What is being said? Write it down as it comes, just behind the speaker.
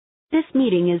This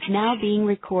meeting is now being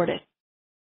recorded.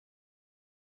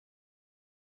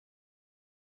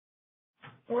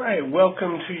 All right,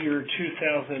 welcome to your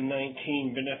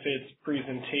 2019 benefits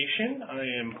presentation. I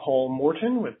am Paul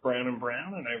Morton with Brown &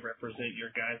 Brown, and I represent your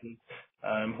guys'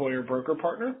 employer broker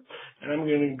partner. And I'm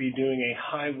going to be doing a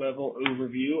high-level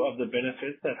overview of the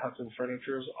benefits that Hudson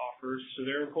Furniture offers to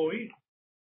their employees.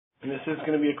 And this is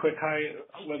going to be a quick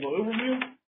high-level overview.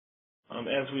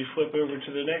 As we flip over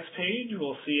to the next page,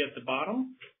 we'll see at the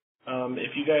bottom.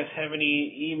 If you guys have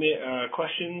any email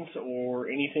questions or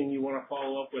anything you want to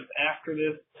follow up with after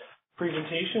this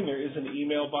presentation, there is an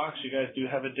email box. You guys do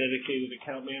have a dedicated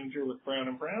account manager with Brown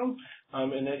 & Brown,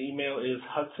 and that email is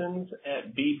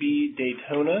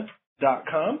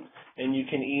hudsons@bbdaytona.com, and you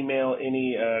can email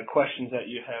any questions that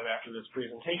you have after this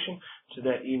presentation to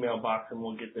that email box, and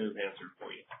we'll get those answered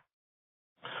for you.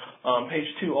 Page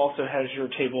 2 also has your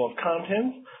table of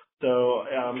contents. So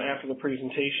after the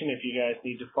presentation, if you guys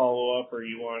need to follow up or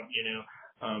you want,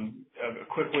 a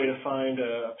quick way to find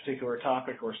a particular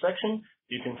topic or section,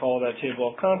 you can follow that table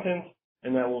of contents,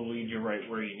 and that will lead you right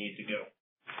where you need to go.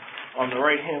 On the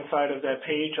right-hand side of that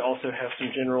page also has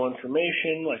some general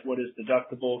information, like what is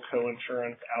deductible,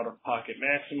 co-insurance, out-of-pocket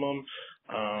maximum.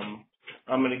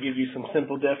 I'm going to give you some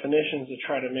simple definitions to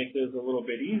try to make those a little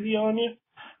bit easy on you.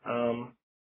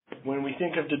 When we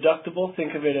think of deductible,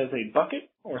 think of it as a bucket,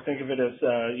 or think of it as,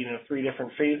 3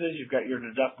 different phases. You've got your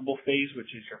deductible phase,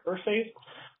 which is your first phase.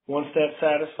 Once that's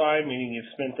satisfied, meaning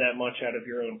you've spent that much out of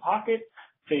your own pocket,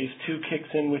 phase 2 kicks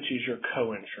in, which is your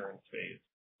co-insurance phase.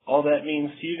 All that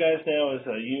means to you guys now is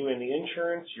you and the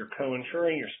insurance, you're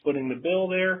co-insuring, you're splitting the bill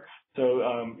there.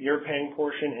 So you're paying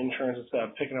portion, insurance is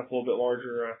picking up a little bit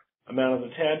larger amount of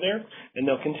the tab there, and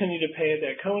they'll continue to pay at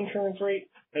that co-insurance rate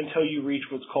until you reach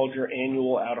what's called your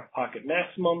annual out-of-pocket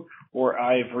maximum, or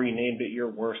I've renamed it your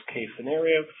worst-case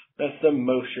scenario. That's the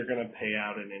most you're going to pay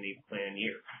out in any plan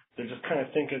year. So just kind of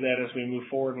think of that as we move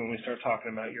forward when we start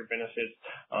talking about your benefits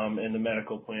and the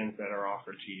medical plans that are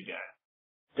offered to you guys.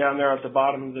 Down there at the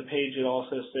bottom of the page, it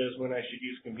also says when I should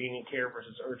use convenient care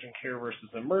versus urgent care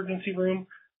versus emergency room.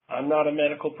 I'm not a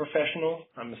medical professional.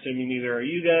 I'm assuming neither are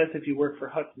you guys if you work for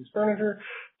Hudson's Furniture.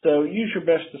 So use your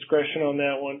best discretion on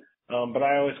that one. But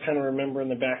I always kind of remember in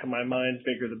the back of my mind,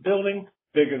 bigger the building,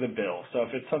 bigger the bill. So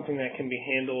if it's something that can be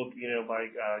handled,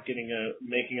 by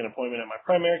making an appointment at my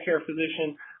primary care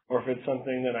physician, or if it's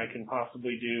something that I can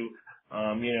possibly do,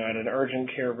 at an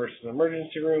urgent care versus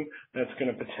emergency room, that's going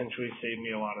to potentially save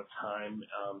me a lot of time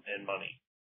and money.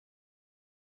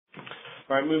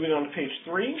 All right, moving on to page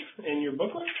 3 in your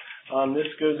booklet. This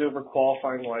goes over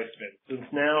qualifying life events. Since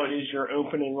now it is your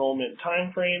open enrollment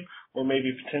time frame, or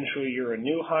maybe potentially you're a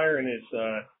new hire and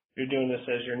you're doing this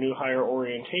as your new hire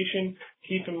orientation,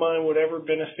 keep in mind whatever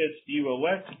benefits you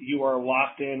elect, you are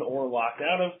locked in or locked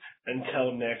out of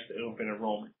until next open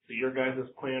enrollment. So your guys'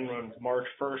 plan runs March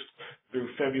 1st through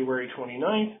February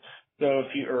 29th,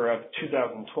 or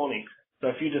 2020. So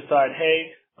if you decide,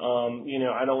 hey,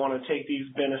 I don't want to take these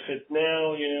benefits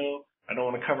now, I don't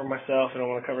want to cover myself, I don't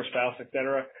want to cover spouse,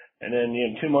 etc. And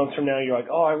then 2 months from now, you're like,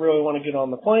 oh, I really want to get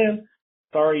on the plan.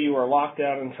 Sorry, you are locked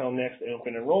out until next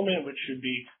open enrollment, which should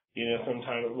be,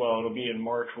 sometime, it'll be in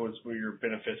March, where your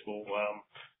benefits will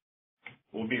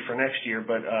be for next year,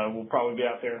 but we'll probably be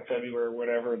out there in February or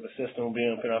whatever. The system will be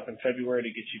open up in February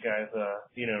to get you guys,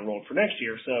 enrolled for next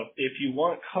year. So if you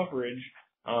want coverage,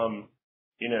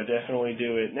 definitely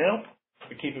do it now.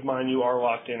 But keep in mind you are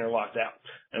locked in or locked out.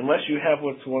 Unless you have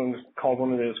what's called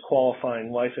one of those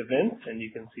qualifying life events, and you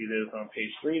can see those on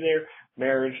page 3 there: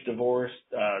 marriage, divorce,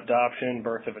 adoption,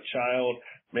 birth of a child,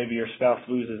 maybe your spouse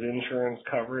loses insurance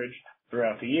coverage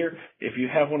throughout the year. If you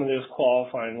have one of those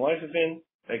qualifying life events,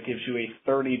 that gives you a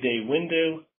 30-day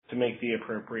window to make the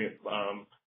appropriate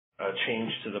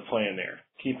change to the plan there.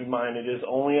 Keep in mind it is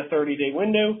only a 30-day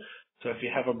window. So if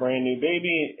you have a brand new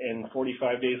baby and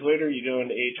 45 days later you go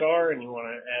into HR and you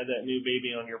want to add that new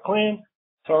baby on your plan,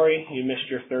 sorry, you missed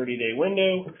your 30-day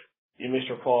window, you missed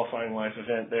your qualifying life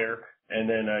event there, and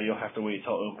then you'll have to wait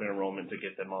till open enrollment to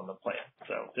get them on the plan.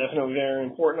 So definitely very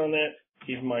important on that.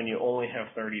 Keep in mind you only have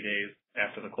 30 days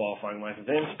after the qualifying life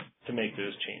event to make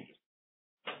those changes.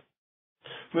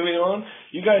 Moving on,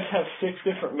 you guys have 6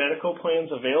 different medical plans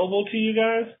available to you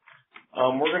guys.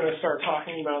 We're going to start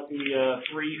talking about the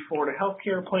 3 Florida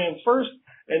healthcare plans first,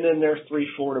 and then there's 3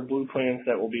 Florida Blue plans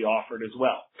that will be offered as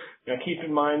well. Now keep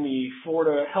in mind the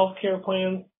Florida healthcare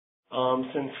plans,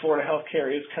 since Florida healthcare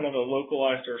is kind of a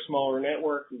localized or smaller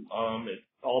network,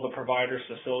 all the providers'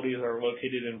 facilities are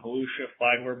located in Volusia,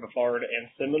 Flagler, Brevard, and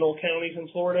Seminole counties in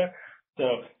Florida.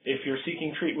 So if you're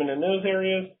seeking treatment in those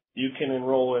areas, you can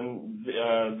enroll in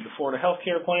the Florida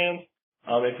healthcare plans.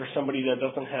 If you're somebody that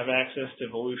doesn't have access to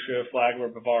Volusia, Flagler,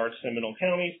 Brevard, Seminole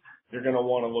counties, you're going to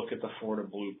want to look at the Florida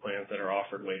Blue plans that are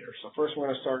offered later. So first we're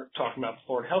going to start talking about the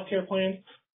Florida healthcare plans.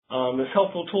 This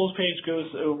helpful tools page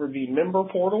goes over the member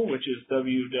portal, which is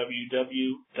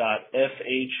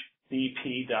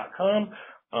www.fhcp.com,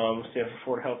 stands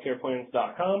for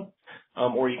FloridaHealthCarePlans.com,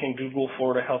 or you can Google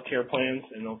Florida Healthcare Plans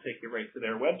and they'll take you right to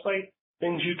their website.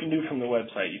 Things you can do from the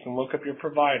website. You can look up your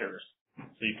providers.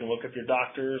 So you can look up your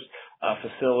doctors,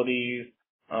 facilities,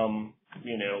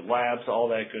 labs, all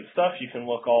that good stuff. You can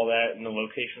look all that and the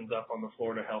locations up on the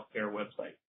Florida Healthcare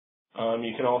website.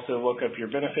 You can also look up your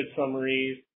benefit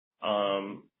summaries.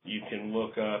 You can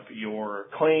look up your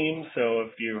claims. So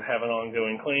if you have an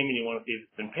ongoing claim and you want to see if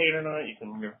it's been paid or not, you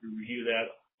can review that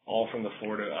all from the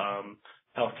Florida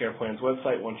Healthcare Plans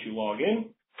website once you log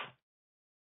in.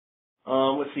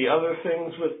 Let's see, other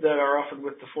things that are offered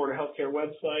with the Florida Healthcare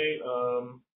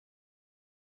website.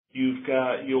 You've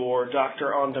got your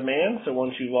Doctor on Demand. So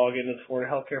once you log into the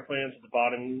Florida Healthcare Plans at the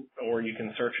bottom, or you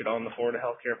can search it on the Florida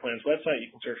Healthcare Plans website,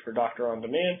 you can search for Doctor on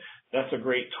Demand. That's a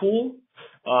great tool.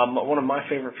 One of my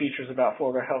favorite features about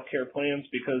Florida Healthcare Plans,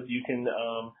 because you can,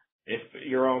 if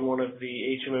you're on one of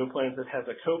the HMO plans that has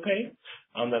a copay,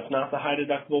 that's not the high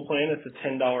deductible plan. It's a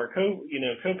 $10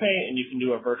 copay, and you can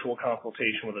do a virtual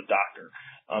consultation with a doctor.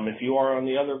 If you are on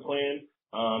the other plan,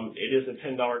 it is a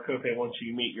 $10 copay once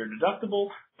you meet your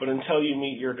deductible, but until you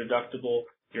meet your deductible,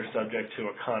 you're subject to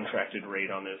a contracted rate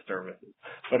on those services.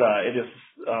 But it is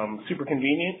super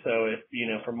convenient. So if,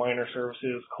 for minor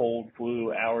services, cold,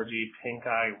 flu, allergy, pink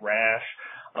eye, rash,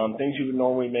 things you would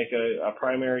normally make a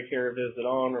primary care visit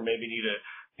on, or maybe need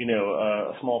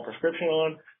a small prescription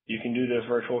on, you can do those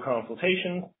virtual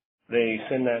consultations. They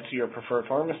send that to your preferred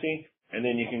pharmacy, and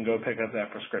then you can go pick up that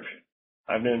prescription.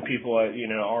 I've known people at,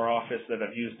 our office that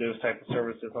have used those type of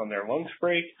services on their lunch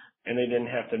break, and they didn't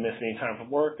have to miss any time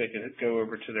from work. They could go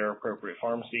over to their appropriate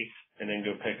pharmacy and then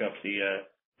go pick up the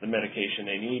medication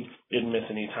they need. Didn't miss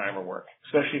any time or work.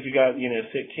 Especially if you got,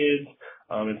 sick kids,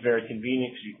 it's very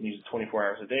convenient because you can use it 24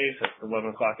 hours a day. So if 11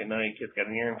 o'clock at night, kid's got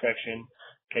an ear infection.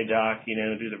 Okay, doc,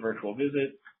 do the virtual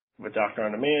visit with Doctor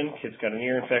on Demand. Kid's got an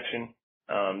ear infection.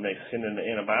 They send in the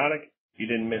antibiotic. You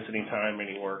didn't miss any time,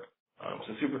 any work.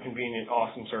 So super convenient,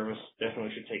 awesome service.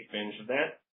 Definitely should take advantage of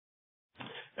that.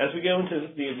 As we go into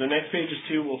the next pages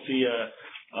too, we'll see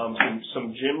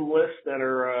some gym lists that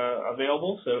are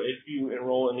available. So if you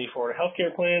enroll in the Florida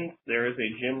Healthcare Plan, there is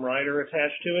a gym rider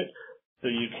attached to it. So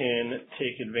you can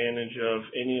take advantage of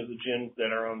any of the gyms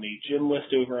that are on the gym list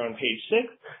over on page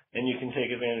 6, and you can take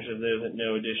advantage of those at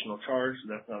no additional charge. So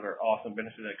that's another awesome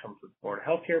benefit that comes with the Florida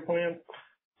Healthcare Plan.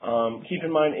 Keep in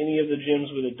mind any of the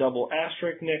gyms with a double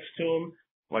asterisk next to them,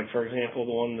 like for example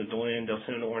the one in the DeLand, Del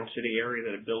Sonno, Orange City area,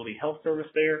 that Ability Health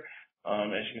Service there.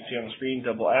 As you can see on the screen,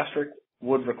 double asterisk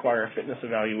would require a fitness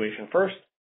evaluation first.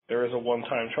 There is a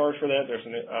one-time charge for that. There's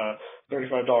a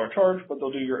 $35 charge, but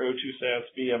they'll do your O2 stats,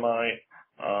 BMI,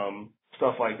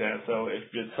 stuff like that. So if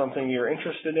it's something you're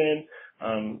interested in,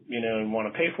 and want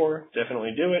to pay for,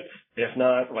 definitely do it. If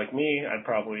not, like me, I'd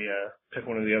probably pick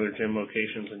one of the other gym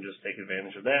locations and just take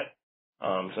advantage of that.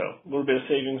 So a little bit of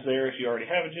savings there if you already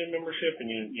have a gym membership and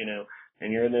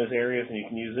and you're in those areas and you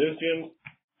can use those gyms,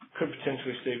 could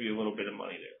potentially save you a little bit of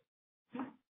money there.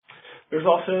 There's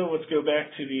also, let's go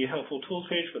back to the helpful tools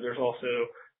page, but there's also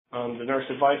the nurse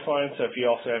advice line. So if you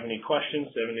also have any questions,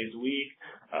 7 days a week,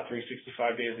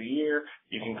 365 days a year,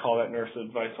 you can call that nurse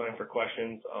advice line for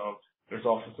questions. There's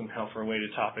also some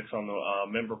health-related topics on the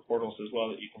member portals as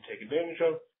well that you can take advantage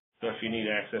of. So if you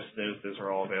need access to those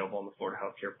are all available on the Florida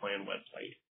Healthcare Plan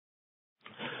website.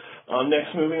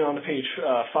 Next, moving on to page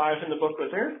 5 in the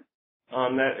booklet there.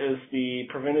 That is the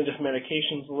preventative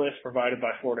medications list provided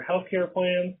by Florida Healthcare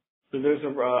Plan. So those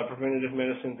are preventative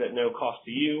medicines at no cost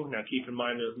to you. Now keep in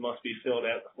mind those must be filled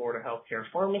at the Florida Healthcare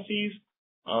pharmacies,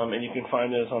 and you can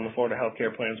find those on the Florida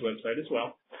Healthcare Plan's website as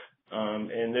well.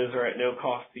 And those are at no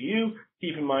cost to you.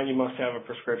 Keep in mind you must have a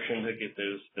prescription to get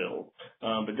those filled.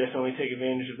 But definitely take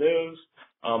advantage of those.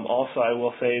 Also, I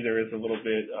will say there is a little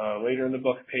bit later in the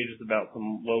book pages about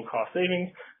some low-cost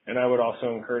savings, and I would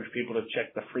also encourage people to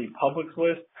check the free Publix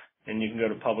list. And you can go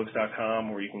to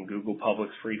Publix.com, or you can Google Publix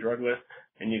free drug list,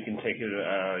 and you can take it,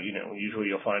 usually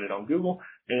you'll find it on Google,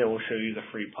 and it will show you the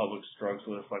free Publix drugs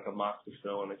list like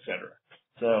amoxicillin, etc.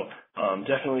 So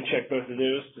definitely check both of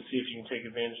those to see if you can take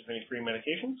advantage of any free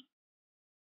medications.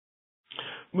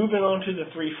 Moving on to the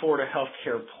 3 Florida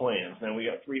healthcare plans. Now we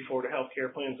got 3 Florida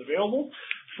healthcare plans available.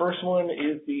 First one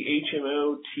is the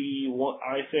HMO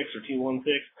T1I6 or T16,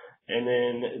 and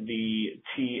then the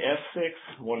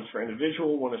TF6. One is for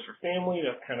individual, one is for family.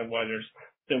 That's kind of why there's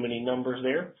so many numbers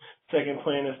there. Second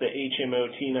plan is the HMO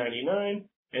T99,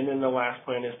 and then the last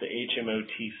plan is the HMO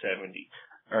T70,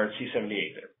 or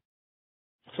T78 there.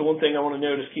 So one thing I want to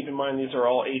note is keep in mind these are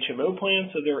all HMO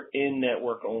plans, so they're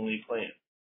in-network only plans.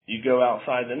 You go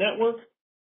outside the network,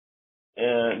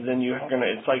 and then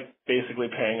it's like basically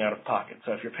paying out of pocket.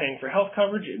 So if you're paying for health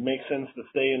coverage, it makes sense to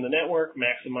stay in the network,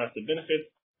 maximize the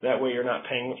benefits. That way you're not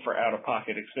paying for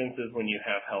out-of-pocket expenses when you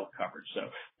have health coverage. So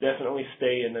definitely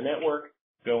stay in the network.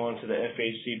 Go on to the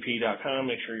FHCP.com,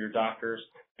 make sure your doctors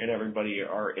and everybody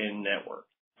are in network.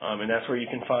 And that's where you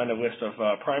can find a list of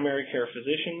primary care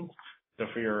physicians. So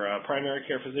for your primary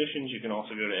care physicians, you can also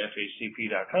go to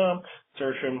FHCP.com,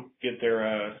 search them, get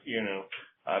their,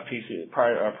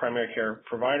 primary care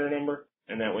provider number,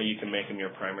 and that way you can make them your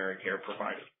primary care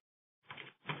provider.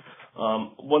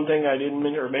 One thing I didn't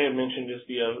mention or may have mentioned is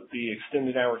the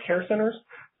extended hour care centers.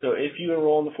 So if you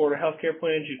enroll in the Florida healthcare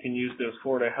plans, you can use those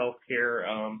Florida healthcare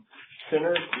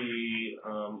centers,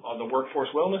 the workforce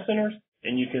wellness centers,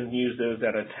 and you can use those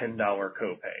at a $10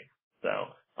 copay.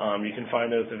 So you can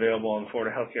find those available on the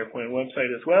Florida Healthcare Plan website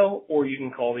as well, or you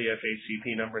can call the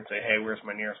FHCP number and say, hey, where's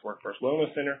my nearest workforce wellness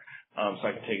center, so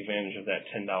I can take advantage of that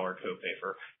 $10 copay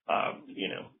for,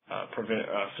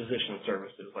 physician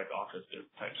services like office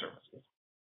type services.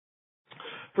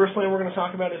 First plan we're going to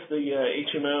talk about is the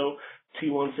HMO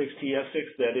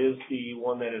T16TF6. That is the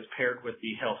one that is paired with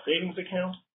the health savings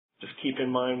account. Just keep in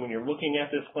mind when you're looking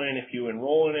at this plan, if you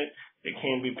enroll in it, it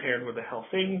can be paired with a health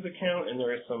savings account, and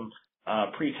there is some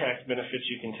pre-tax benefits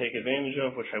you can take advantage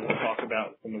of, which I will talk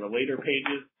about in some of the later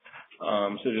pages.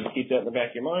 So just keep that in the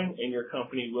back of your mind, and your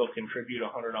company will contribute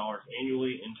 $100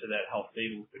 annually into that health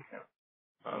savings account.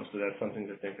 So that's something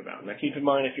to think about. Now keep in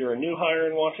mind, if you're a new hire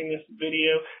and watching this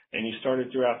video and you started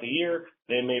throughout the year,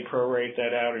 they may prorate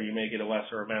that out, or you may get a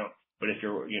lesser amount. But if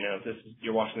you're,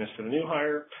 you're watching this for the new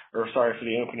hire, for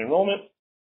the open enrollment,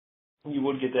 you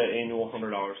would get that annual $100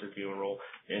 if you enroll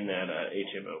in that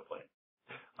HMO plan.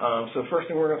 So first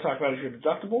thing we're going to talk about is your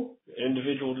deductible.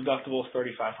 Individual deductible is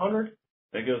 $3,500.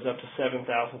 That goes up to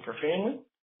 $7,000 for family.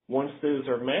 Once those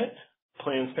are met,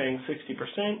 plan's paying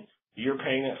 60%. You're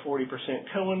paying that 40%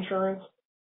 co-insurance,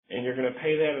 and you're going to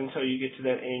pay that until you get to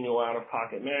that annual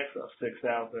out-of-pocket max of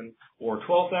 $6,000 or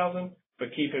 $12,000.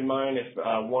 But keep in mind, if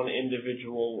one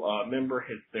individual member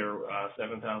hits their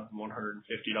 $7,150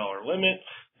 limit,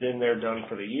 then they're done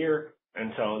for the year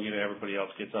until everybody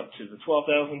else gets up to the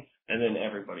 $12,000, and then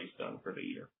everybody's done for the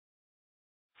year.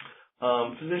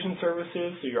 Physician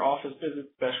services, so your office visits,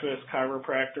 specialists,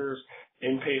 chiropractors,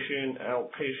 inpatient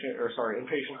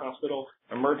hospital,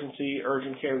 emergency,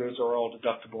 urgent care, those are all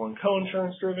deductible and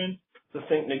co-insurance driven. So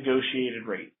think negotiated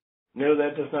rate. No,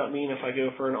 that does not mean if I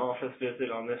go for an office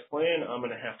visit on this plan, I'm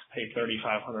going to have to pay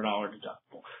 $3,500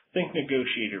 deductible. Think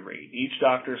negotiated rate. Each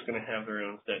doctor is going to have their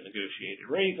own set negotiated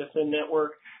rate that's in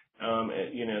network,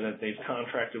 that they've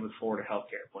contracted with Florida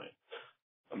Healthcare Plan.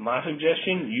 My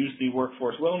suggestion, use the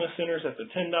workforce wellness centers at the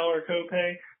 $10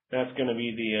 copay. That's going to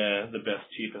be the best,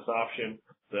 cheapest option.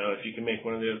 So if you can make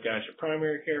one of those guys your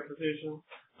primary care physician,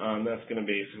 that's going to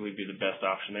basically be the best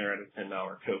option there at a $10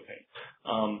 copay.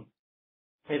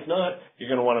 If not, you're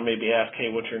going to want to maybe ask,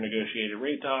 hey, what's your negotiated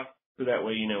rate, doc? So that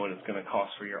way you know what it's going to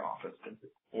cost for your office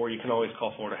visit. Or you can always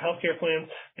call Florida Healthcare Plan,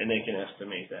 and they can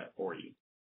estimate that for you.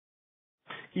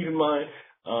 Keep in mind,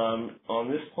 on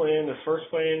this plan, the first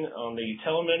plan, on the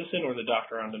telemedicine or the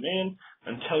doctor on demand,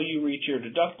 until you reach your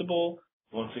deductible,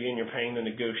 once again, you're paying the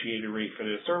negotiated rate for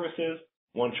those services.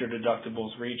 Once your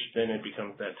deductible is reached, then it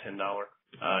becomes that $10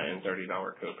 and $30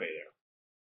 copay there.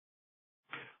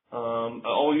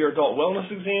 All your adult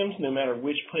wellness exams, no matter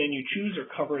which plan you choose, are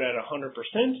covered at 100%.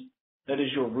 That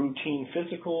is your routine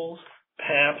physicals,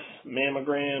 PAPs,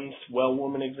 mammograms, well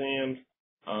woman exams.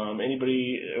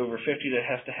 Anybody over 50 that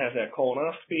has to have that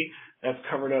colonoscopy, that's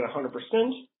covered at 100%,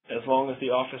 as long as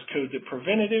the office codes it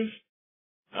preventative,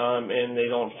 and they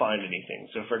don't find anything.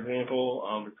 So, for example,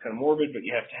 it's kind of morbid, but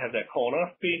you have to have that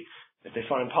colonoscopy. If they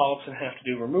find polyps and have to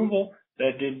do removal,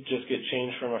 that did just get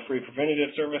changed from a free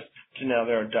preventative service to now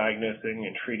they're diagnosing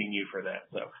and treating you for that.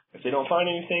 So, if they don't find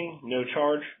anything, no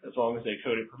charge, as long as they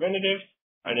code it preventative.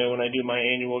 I know when I do my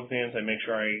annual exams, I make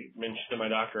sure I mention to my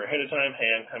doctor ahead of time,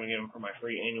 hey, I'm coming in for my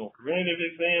free annual preventative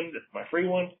exam. This is my free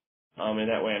one. And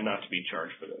that way I'm not to be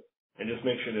charged for those. And just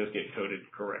make sure those get coded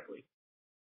correctly.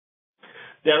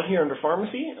 Down here under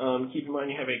pharmacy, keep in mind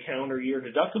you have a calendar year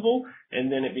deductible, and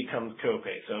then it becomes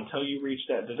copay. So until you reach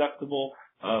that deductible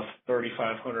of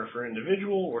 $3,500 for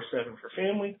individual or $7,000 for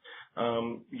family,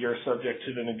 you're subject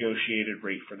to the negotiated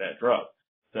rate for that drug.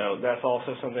 So that's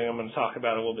also something I'm going to talk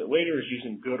about a little bit later, is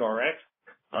using GoodRx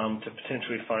to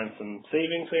potentially find some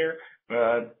savings there.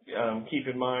 Keep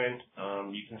in mind,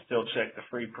 you can still check the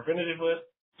free preventative list,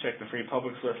 check the free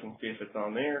publics list and see if it's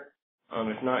on there.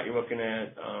 If not, you're looking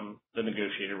at the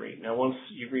negotiated rate. Now, once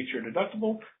you reach your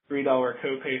deductible, $3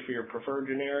 copay for your preferred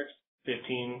generics,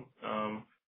 $15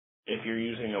 if you're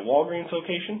using a Walgreens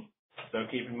location. So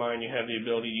keep in mind you have the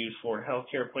ability to use Florida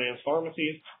Healthcare Plans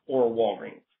pharmacies or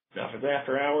Walgreens. Now, if it's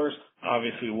after hours,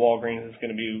 obviously Walgreens is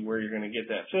going to be where you're going to get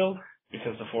that filled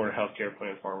because the Florida Healthcare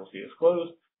Plan pharmacy is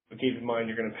closed. But keep in mind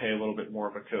you're going to pay a little bit more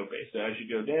of a copay. So as you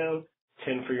go down,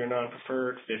 10 for your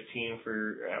non-preferred, 15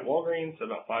 for at Walgreens, so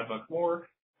about $5 more.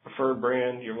 Preferred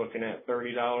brand, you're looking at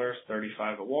 $30,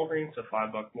 $35 at Walgreens, so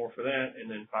 $5 more for that,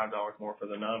 and then $5 more for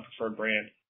the non-preferred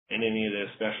brand. And any of the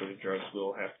specialty drugs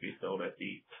will have to be filled at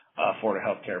the Florida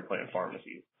Healthcare Plan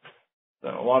pharmacies.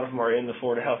 So a lot of them are in the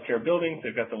Florida Healthcare building.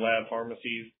 They've got the lab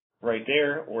pharmacies right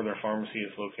there, or their pharmacy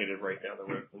is located right down the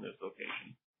road from this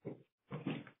location.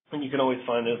 And you can always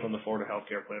find those on the Florida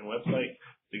Healthcare Plan website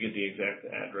to get the exact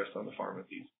address on the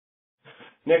pharmacies.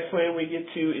 Next plan we get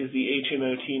to is the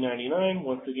HMO T99.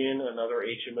 Once again, another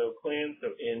HMO plan,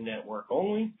 so in-network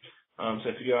only. So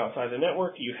if you go outside the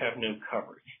network, you have no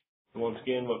coverage. Once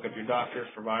again, look up your doctors,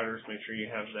 providers, make sure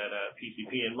you have that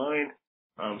PCP in mind,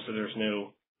 so there's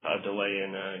no delay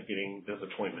in getting this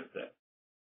appointment set.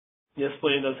 This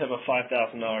plan does have a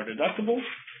 $5,000 deductible,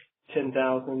 $10,000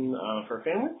 for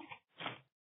family.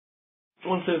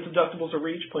 Once those deductibles are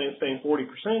reached, plan's paying 40%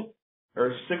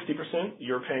 or 60%.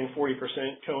 You're paying 40%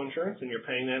 coinsurance, and you're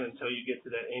paying that until you get to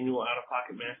that annual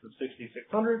out-of-pocket max of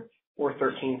 $6,600 or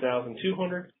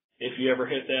 $13,200. If you ever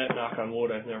hit that, knock on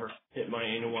wood, I've never hit my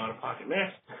annual out-of-pocket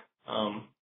max.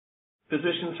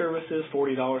 Physician services,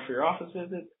 $40 for your office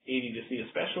visit, $80 to see a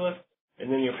specialist,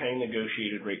 and then you're paying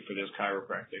negotiated rate for those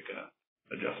chiropractic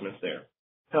adjustments there.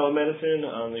 Telemedicine,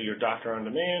 your doctor on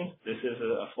demand. This is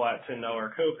a flat $10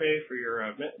 copay for your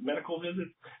medical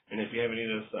visits, and if you have any of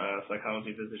those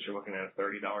psychology visits, you're looking at a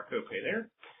 $30 copay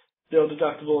there. Still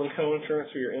deductible and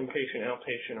coinsurance for your inpatient,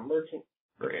 outpatient,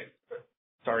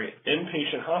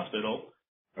 inpatient hospital,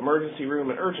 emergency room,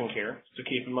 and urgent care. So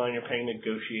keep in mind you're paying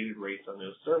negotiated rates on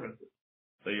those services.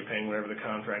 So you're paying whatever the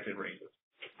contracted rate is.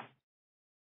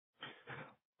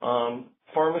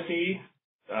 Pharmacy,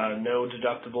 no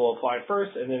deductible applied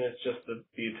first, and then it's just the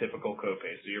typical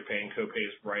copay. So you're paying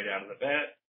copays right out of the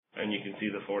bat, and you can see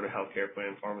the Florida Healthcare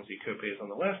Plan pharmacy copays on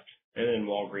the left, and then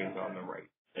Walgreens on the right.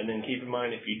 And then keep in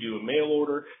mind if you do a mail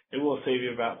order, it will save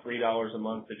you about $3 a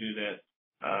month to do that.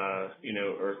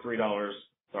 Or $3,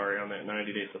 on that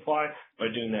 90-day supply by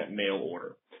doing that mail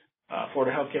order.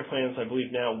 Florida Healthcare Plans, I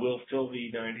believe now, will fill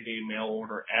the 90-day mail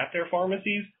order at their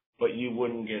pharmacies, but you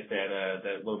wouldn't get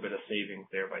that little bit of savings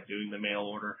there by doing the mail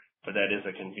order, but that is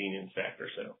a convenience factor,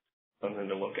 so something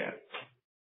to look at.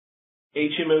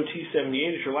 HMO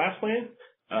T78 is your last plan,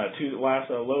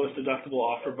 lowest deductible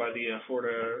offered by the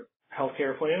Florida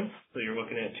Healthcare Plans, so you're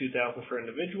looking at $2,000 for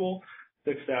individual,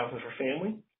 $6,000 for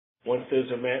family. Once those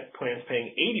are met, plans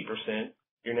paying 80%,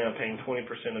 you're now paying 20%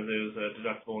 of those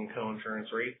deductible and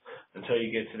coinsurance rates until you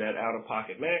get to that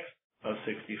out-of-pocket max of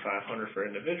 $6,500 for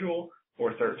individual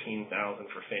or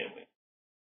 $13,000 for family.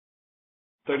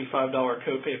 $35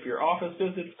 copay for your office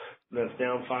visits, so that's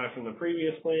down $5 from the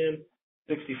previous plan.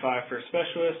 $65 for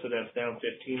specialists, so that's down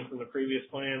 $15 from the previous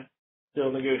plan.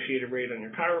 Still negotiated rate on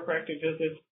your chiropractic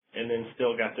visits. And then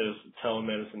still got those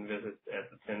telemedicine visits at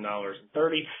the $10 and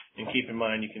 $30. And keep in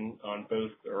mind, you can, on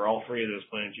both or all three of those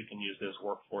plans, you can use those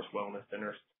workforce wellness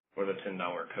centers for the $10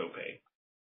 copay.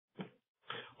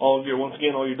 Once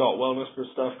again, all your adult wellness for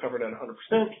stuff covered at 100%,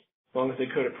 as long as they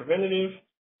code it preventative.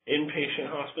 Inpatient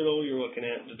hospital, you're looking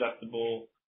at deductible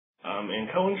and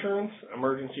coinsurance.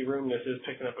 Emergency room, this is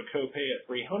picking up a copay at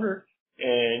 $300.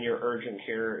 And your urgent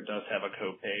care does have a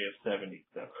copay of $70.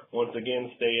 So once again,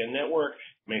 stay in network.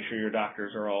 Make sure your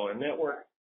doctors are all in network.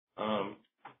 All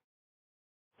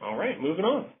right, moving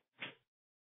on.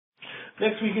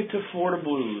 Next, we get to Florida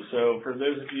Blue. So for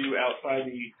those of you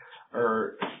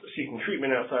seeking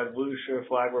treatment outside Volusia,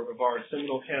 Flagler, Brevard,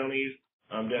 Seminole counties,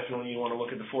 definitely you want to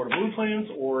look at the Florida Blue plans,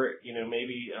 or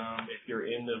maybe if you're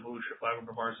in the Volusia, Flagler,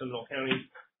 Brevard, Seminole counties,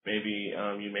 maybe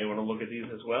you may want to look at these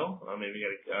as well. Maybe you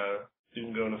got a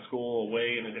student going to school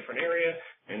away in a different area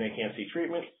and they can't see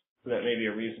treatment. So that may be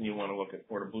a reason you want to look at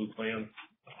Florida Blue plans.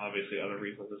 Obviously other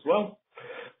reasons as well.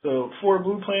 So Florida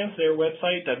Blue plans, their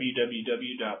website,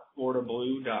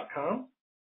 www.floridablue.com.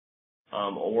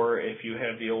 Or if you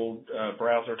have the old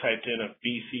browser typed in of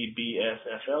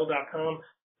bcbsfl.com,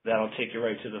 that'll take you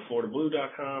right to the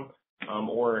floridablue.com.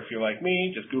 Or if you're like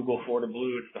me, just Google Florida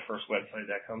Blue. It's the first website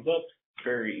that comes up.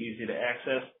 Very easy to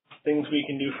access. Things we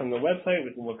can do from the website,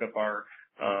 we can look up our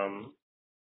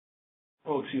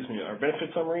our benefit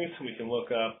summaries. We can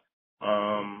look up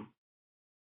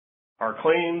our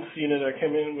claims, that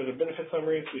come in with the benefit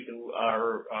summaries.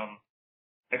 Our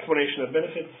explanation of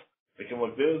benefits. We can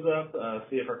look those up,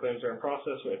 see if our claims are in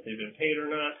process, or if they've been paid or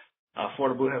not.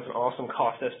 Florida Blue has an awesome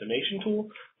cost estimation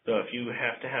tool. So if you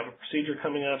have to have a procedure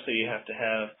coming up, so you have to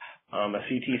have a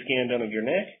CT scan done of your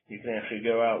neck, you can actually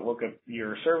go out and look at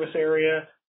your service area,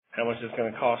 how much it's going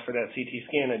to cost for that CT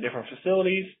scan at different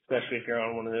facilities, especially if you're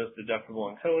on one of those deductible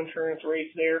and co-insurance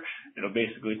rates there. It'll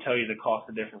basically tell you the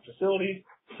cost of different facilities,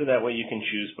 so that way you can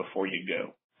choose before you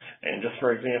go. And just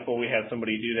for example, we had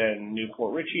somebody do that in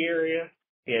Newport Richey area.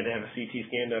 He had to have a CT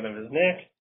scan done of his neck.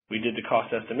 We did the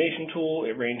cost estimation tool.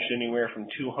 It ranged anywhere from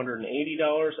 $280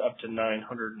 up to $960.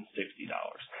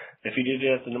 If he did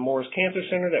it at the Nemours Cancer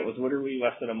Center, that was literally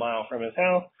less than a mile from his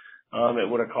house, it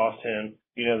would have cost him,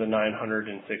 the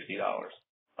 $960.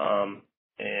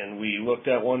 And we looked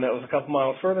at one that was a couple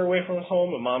miles further away from his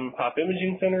home, a mom and pop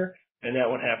imaging center, and that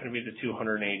one happened to be the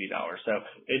 $280. So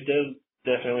it does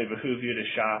definitely behoove you to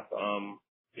shop,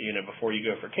 before you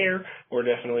go for care, or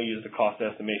definitely use the cost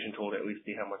estimation tool to at least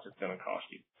see how much it's going to cost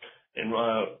you. And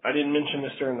I didn't mention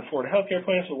this during the Florida healthcare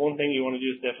plans, but one thing you want to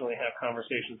do is definitely have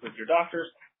conversations with your doctors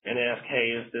and ask,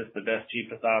 hey, is this the best,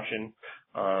 cheapest option?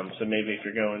 So maybe if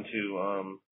you're going to,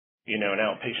 an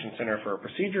outpatient center for a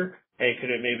procedure, hey,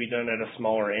 could it maybe done at a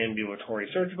smaller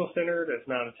ambulatory surgical center that's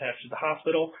not attached to the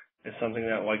hospital? Is something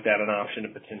like that an option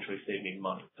to potentially save me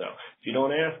money? So if you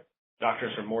don't ask,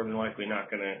 doctors are more than likely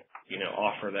not going to,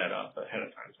 offer that up ahead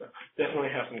of time. So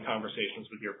definitely have some conversations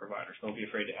with your providers. Don't be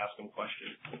afraid to ask them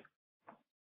questions.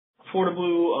 Florida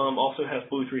Blue also has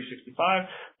Blue 365.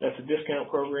 That's a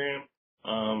discount program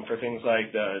for things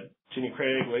like the Jenny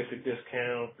Craig LASIK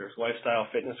discounts. There's lifestyle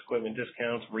fitness equipment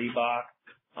discounts, Reebok.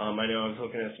 I know I was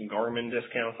looking at some Garmin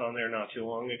discounts on there not too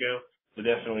long ago. So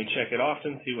definitely check it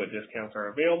often, see what discounts are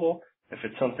available. If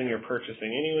it's something you're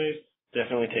purchasing anyways,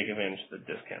 definitely take advantage of the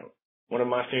discount. One of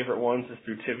my favorite ones is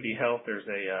through Tivity Health. There's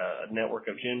a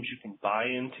network of gyms you can buy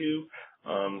into.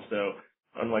 So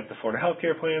unlike the Florida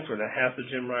healthcare plans where that has the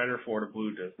gym rider, Florida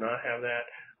Blue does not have that.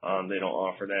 They don't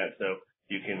offer that. So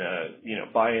you can,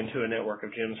 buy into a network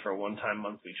of gyms for a one-time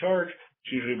monthly charge.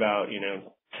 It's usually about,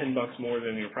 $10 more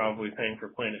than you're probably paying for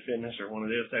Planet Fitness or one of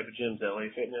those type of gyms,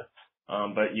 LA Fitness.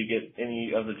 But you get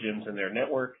any of the gyms in their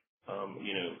network,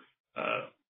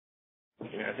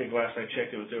 I think last I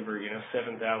checked, it was over,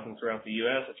 7,000 throughout the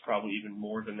U.S. It's probably even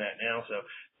more than that now. So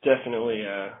definitely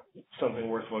something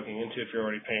worth looking into if you're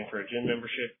already paying for a gym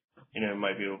membership.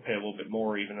 Might be able to pay a little bit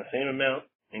more or even the same amount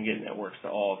and get networks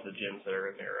to all of the gyms that are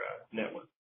in their network.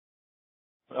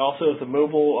 Also, it's a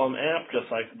mobile app, just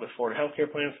like with Florida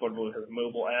healthcare plans. Florida Blue has a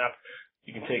mobile app.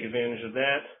 You can take advantage of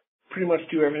that. Pretty much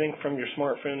do everything from your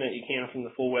smartphone that you can from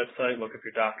the full website. Look up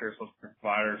your doctors, look at your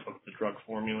providers, look at the drug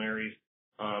formularies.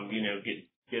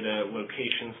 Get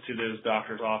locations to those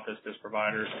doctors' office, those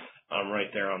providers, right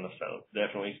there on the phone.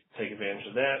 Definitely take advantage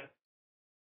of that.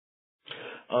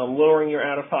 Lowering your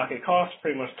out-of-pocket costs,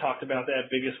 pretty much talked about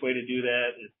that. Biggest way to do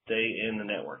that is stay in the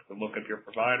network. So look up your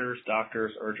providers,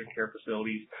 doctors, urgent care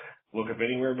facilities. Look up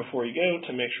anywhere before you go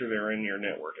to make sure they're in your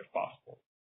network if possible.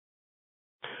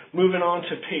 Moving on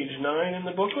to page 9 in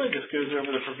the booklet, this goes over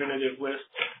the preventative list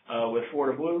with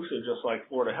Florida Blue. So just like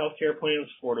Florida healthcare plans,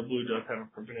 Florida Blue does have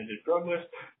a preventative drug list.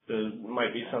 So it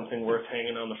might be something worth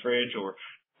hanging on the fridge or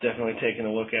definitely taking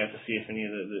a look at to see if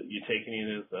you take any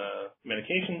of those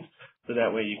medications. So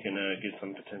that way you can get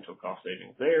some potential cost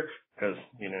savings there because,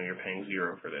 you're paying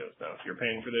zero for those. Now, if you're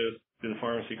paying for those through the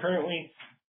pharmacy currently,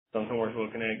 something worth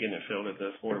looking at, getting it filled at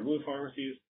the Florida Blue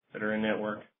pharmacies that are in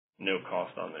network, no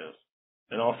cost on those.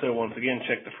 And also, once again,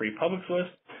 check the free Publix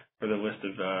list for the list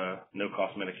of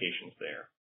no-cost medications there.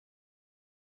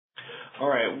 All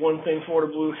right, one thing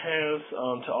Florida Blue has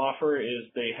to offer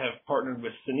is they have partnered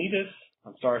with Sanitas.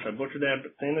 I'm sorry if I butchered that,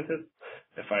 but Sanitas.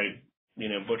 If I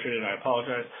butchered it, I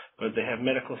apologize. But they have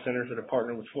medical centers that are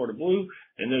partnered with Florida Blue,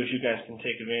 and those you guys can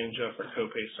take advantage of for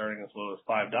copay starting as low as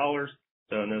 $5.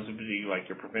 So and those would be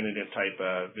like your preventative type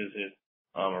visits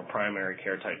or primary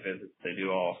care type visits. They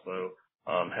do also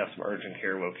have some urgent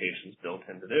care locations built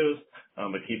into those,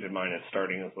 but keep in mind it's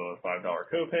starting as low as $5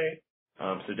 copay,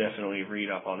 so definitely read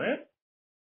up on that.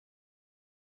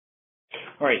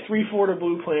 All right, 3 Florida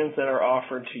Blue plans that are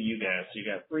offered to you guys. So you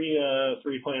got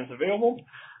three plans available.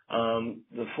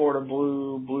 The Florida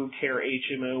Blue Care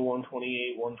HMO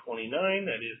 128, 129,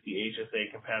 that is the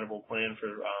HSA compatible plan for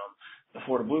the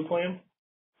Florida Blue plan.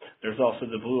 There's also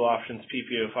the Blue Options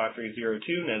PPO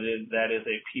 5302. Now that is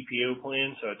a PPO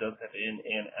plan, so it does have in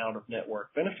and out of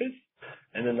network benefits.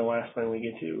 And then the last plan we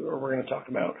get to, or we're going to talk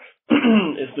about,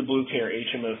 is the Blue Care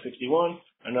HMO 61.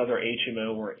 another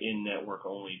HMO or in-network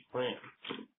only plan.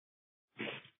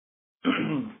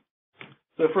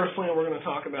 So the first plan we're going to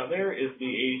talk about there is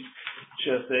the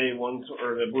HSA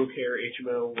or the Blue Care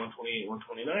HMO 128,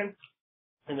 129,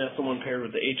 and that's the one paired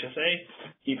with the HSA.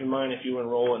 Keep in mind, if you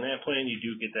enroll in that plan, you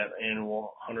do get that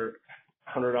annual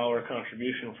 $100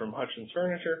 contribution from Hudson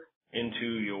Furniture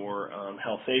into your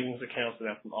health savings account, so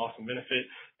that's an awesome benefit.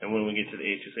 And when we get to the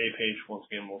HSA page, once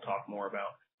again, we'll talk more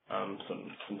about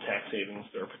some tax savings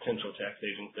or potential tax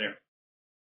savings there.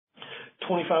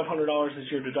 $2,500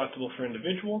 is your deductible for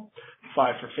individual,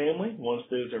 $5 for family. Once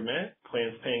those are met,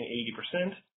 plan's paying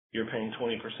 80%. You're paying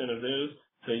 20% of those,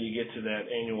 so you get to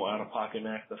that annual out-of-pocket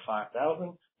max of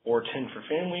 $5,000, or $10 for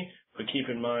family. But keep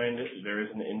in mind, there is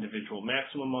an individual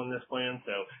maximum on this plan,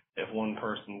 so if one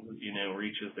person,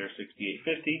 reaches their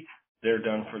 $6,850, they're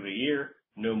done for the year.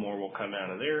 No more will come out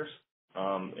of theirs.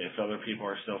 If other people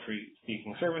are still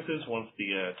seeking services, once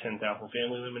the 10,000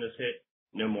 family limit is hit,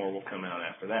 no more will come out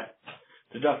after that.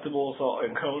 Deductibles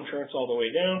and co-insurance all the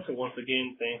way down, so once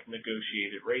again, same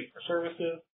negotiated rate for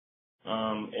services.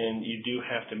 And you do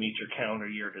have to meet your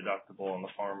calendar year deductible on the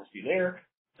pharmacy there,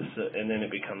 and then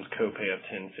it becomes copay of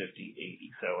 $10, $50,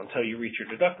 $80. So until you reach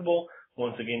your deductible,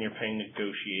 once again, you're paying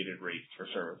negotiated rates for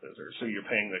services, or so you're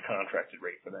paying the contracted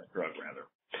rate for that drug, rather.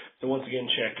 So once again,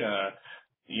 check, the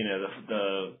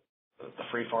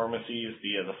free pharmacies,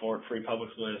 the free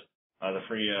Publix list, the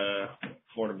free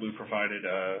Florida Blue provided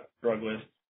drug list.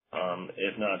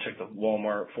 If not, check the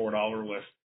Walmart $4 list,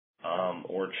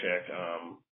 or check,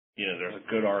 there's a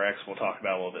Good RX we'll talk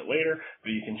about a little bit later,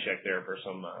 but you can check there for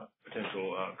some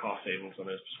potential cost savings on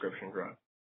those prescription drugs.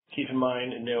 Keep in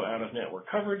mind, no out-of-network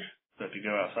coverage. So if you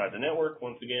go outside the network,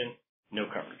 once again, no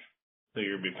coverage. So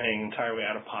you'll be paying entirely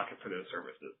out of pocket for those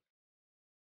services.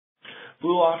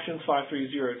 Blue options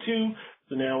 5302.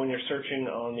 So now when you're searching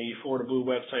on the Florida Blue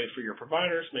website for your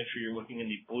providers, make sure you're looking in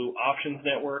the Blue Options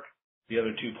Network. The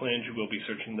other two plans, you will be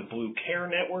searching the Blue Care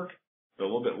Network, so a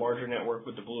little bit larger network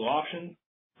with the Blue Options.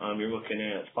 You're looking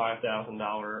at $5,000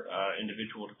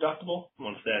 individual deductible.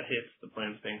 Once that hits, the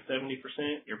plan's paying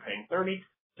 70%, you're paying 30%,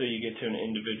 so you get to an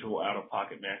individual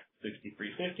out-of-pocket max of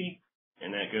 $6,350,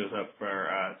 and that goes up for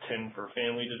 $10 for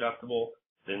family deductible,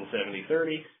 then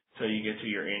 70/30, so you get to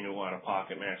your annual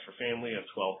out-of-pocket max for family of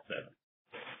 $12,700.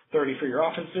 30 for your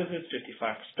office visits,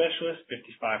 55 for specialists,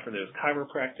 55 for those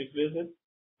chiropractic visits.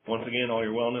 Once again, all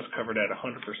your wellness covered at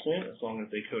 100% as long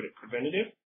as they code it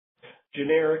preventative.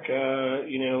 Generic,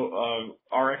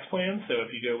 RX plan. So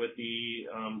if you go with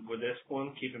with this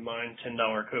one, keep in mind $10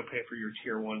 copay for your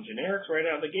tier 1 generics right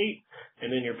out of the gate,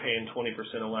 and then you're paying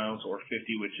 20% allowance or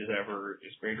 50, whichever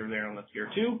is greater there on the tier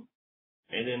 2.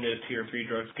 And then those tier 3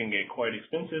 drugs can get quite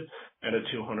expensive at a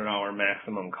 $200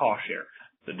 maximum cost share.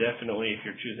 So definitely, if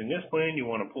you're choosing this plan, you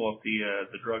want to pull up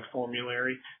the drugs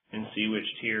formulary and see which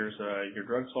tiers your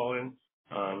drugs fall in.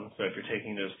 So if you're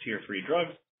taking those tier 3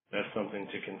 drugs, that's something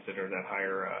to consider, that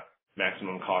higher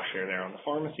maximum cost share there on the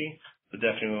pharmacy. So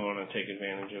definitely want to take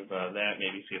advantage of that.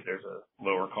 Maybe see if there's a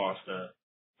lower cost,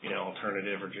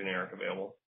 alternative or generic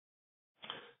available.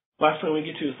 Last one we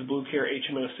get to is the Blue Care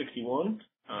HMO 61.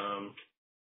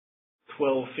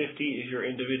 $1,250 is your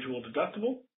individual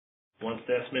deductible. Once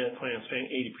that's met, plan's paying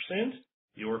 80%,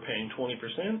 you're paying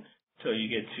 20%, till you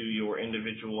get to your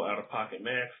individual out-of-pocket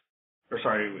max.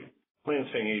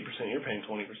 Plan's paying 80%, you're paying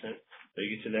 20%, so you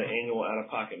get to that annual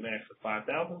out-of-pocket max of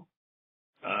 $5,000.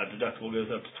 Deductible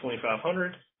goes up to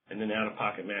 $2,500, and then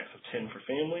out-of-pocket max of $10 for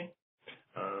family.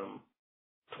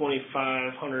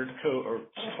 $25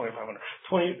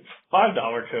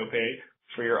 copay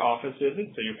for your office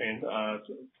visit, so you're paying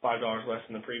 $5 less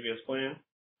than the previous plan.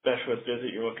 Specialist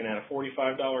visit, you're looking at a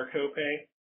 $45 copay.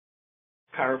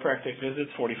 Chiropractic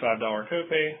visits, $45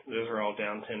 copay. Those are all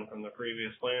down 10 from the previous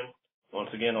plan.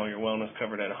 Once again, all your wellness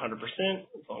covered at 100%,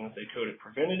 as long as they code it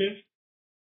preventative.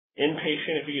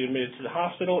 Inpatient, if you get admitted to the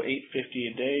hospital, $850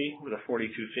 a day with a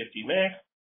 $42.50 max.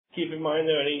 Keep in mind,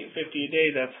 though, at $850 a day,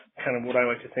 that's kind of what I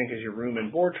like to think is your room and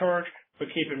board charge.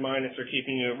 But keep in mind, if they're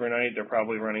keeping you overnight, they're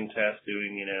probably running tests,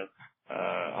 doing,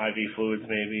 IV fluids,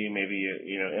 maybe,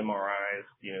 MRIs,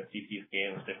 CT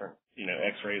scans, different,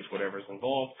 X-rays, whatever's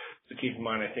involved. So keep in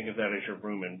mind, I think of that as your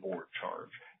room and board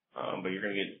charge. But you're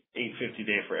going to get $850 a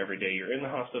day for every day you're in the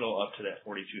hospital, up to that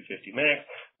 $42.50 max.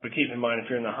 But keep in mind, if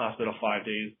you're in the hospital 5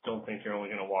 days, don't think you're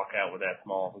only going to walk out with that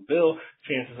small of a bill.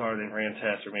 Chances are they ran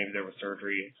tests, or maybe there was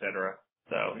surgery, etc.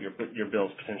 So your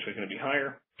bill's potentially going to be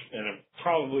higher, and it'll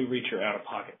probably reach your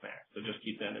out-of-pocket max. So just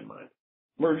keep that in mind.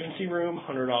 Emergency room,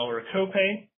 $100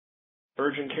 copay.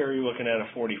 Urgent care, you're looking at a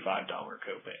 $45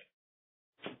 copay.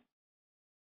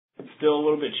 It's still a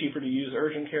little bit cheaper to use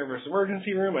urgent care versus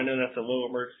emergency room. I know that's a low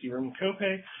emergency room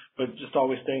copay, but just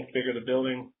always think bigger the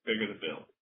building, bigger the bill.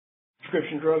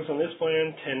 Prescription drugs on this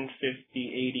plan, $10, $50,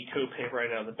 $80 copay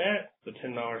right out of the bat. So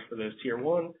 $10 for those tier 1,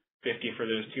 $50 for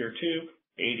those tier 2,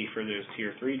 $80 for those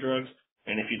tier 3 drugs.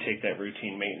 And if you take that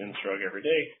routine maintenance drug every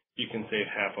day, you can save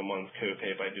half a month's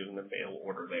copay by doing the mail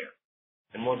order there.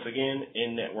 And once again,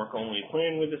 in-network only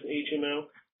plan with this HMO.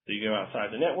 So you go outside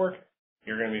the network,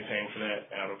 you're going to be paying for that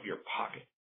out of your pocket.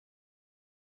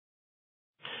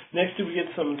 Next, we get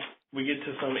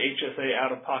to some HSA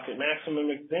out-of-pocket maximum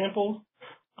examples.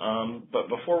 But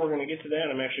before we're going to get to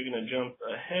that, I'm actually going to jump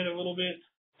ahead a little bit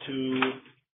to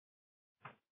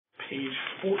page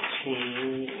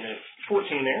 14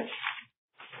 there.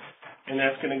 And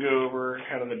that's going to go over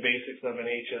kind of the basics of an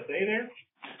HSA there.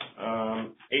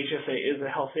 HSA is a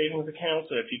health savings account,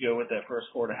 so if you go with that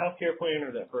First Florida healthcare plan or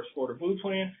that First Florida Blue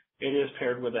plan, it is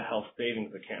paired with a health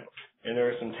savings account. And there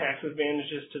are some tax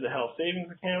advantages to the health savings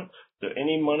account. So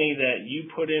any money that you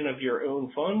put in of your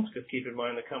own funds, because keep in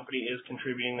mind the company is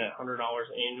contributing that $100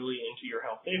 annually into your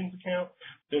health savings account.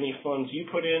 So any funds you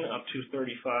put in up to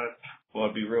 $35,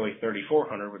 well, it'd be really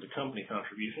 $3,400 with the company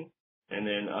contribution, and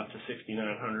then up to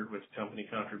 $6,900 with the company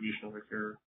contribution with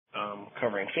your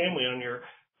covering family on your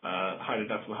high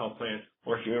deductible health plan.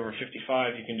 Or if you're over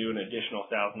 55, you can do an additional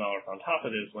 $1,000 on top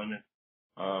of those limits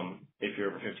if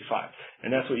you're over 55.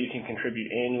 And that's what you can contribute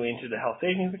annually into the health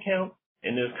savings account.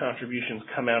 And those contributions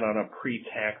come out on a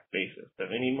pre-tax basis. So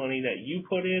any money that you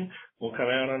put in will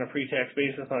come out on a pre-tax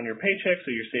basis on your paycheck,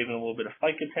 so you're saving a little bit of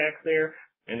FICA tax there.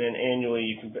 And then annually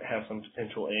you can have some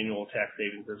potential annual tax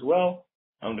savings as well,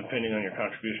 depending on your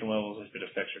contribution levels. If it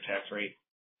affects your tax rate,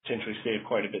 potentially save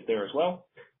quite a bit there as well.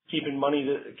 Keep in mind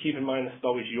this is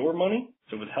always your money.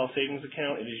 So with health savings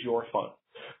account, it is your fund.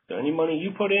 So any money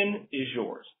you put in is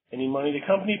yours. Any money the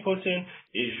company puts in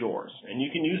is yours. And you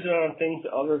can use it on things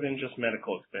other than just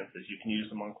medical expenses. You can use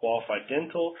them on qualified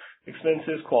dental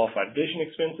expenses, qualified vision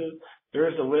expenses. There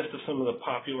is a list of some of the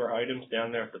popular items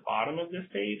down there at the bottom of this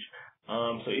page.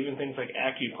 So even things like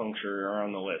acupuncture are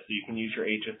on the list. So you can use your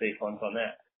HSA funds on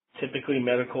that. Typically,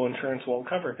 medical insurance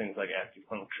won't cover things like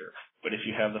acupuncture. But if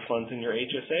you have the funds in your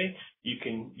HSA, you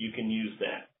can use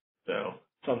that. So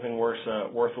something worth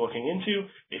looking into.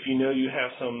 If you know you have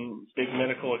some big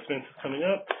medical expenses coming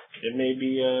up, it may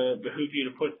behoove you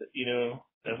to put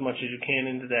as much as you can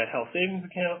into that health savings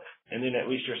account, and then at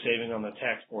least you're saving on the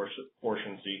tax portion,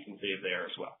 so you can save there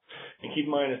as well. And keep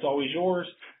in mind, it's always yours.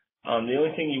 The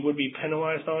only thing you would be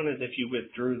penalized on is if you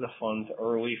withdrew the funds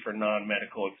early for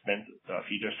non-medical expenses. So if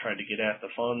you just tried to get at the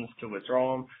funds to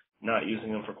withdraw them, not using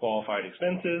them for qualified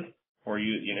expenses, or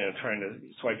trying to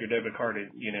swipe your debit card,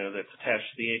 that's attached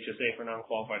to the HSA for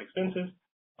non-qualified expenses,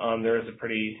 there is a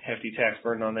pretty hefty tax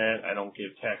burden on that. I don't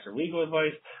give tax or legal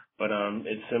advice, but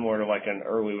it's similar to like an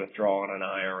early withdrawal on an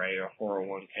IRA or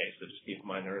 401k. So just keep in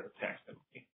mind there is a tax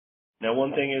penalty. Now,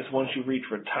 one thing is once you reach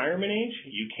retirement age,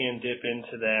 you can dip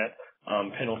into that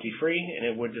penalty-free, and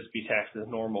it would just be taxed as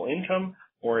normal income.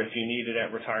 Or if you need it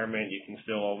at retirement, you can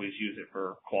still always use it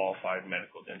for qualified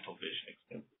medical, dental, vision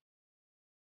expenses.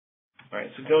 All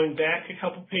right, so going back a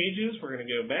couple pages, we're going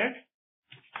to go back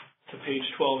to page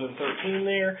 12 and 13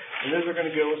 there, and those are going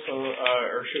to go with some,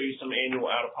 or show you some annual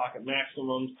out-of-pocket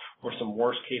maximums or some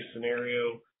worst-case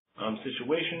scenario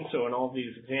situations. So in all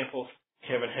these examples,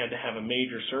 Kevin had to have a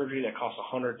major surgery that cost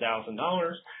 $100,000,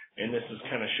 and this is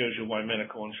kind of shows you why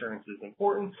medical insurance is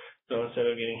important. So instead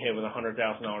of getting hit with a $100,000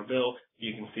 bill,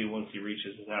 you can see once he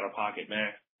reaches his out-of-pocket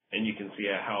max, and you can see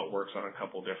how it works on a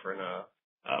couple different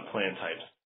plan types.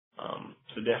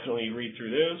 So definitely read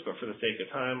through those, but for the sake of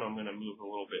time, I'm going to move a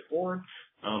little bit forward.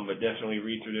 But definitely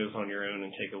read through those on your own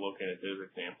and take a look at those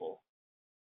examples.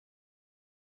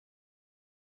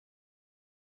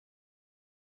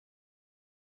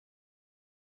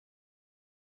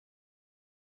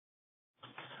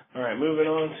 All right, moving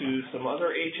on to some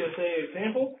other HSA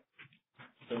examples.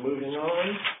 So moving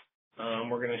on,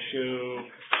 we're going to show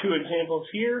two examples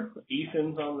here.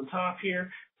 Ethan's on the top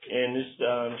here, and this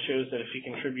shows that if he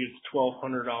contributes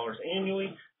 $1,200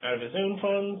 annually out of his own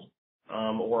funds,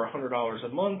 or $100 a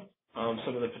month,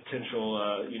 some of the potential,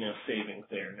 savings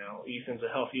there. Now, Ethan's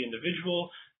a healthy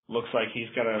individual. Looks like he's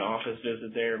got an office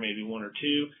visit there, maybe one or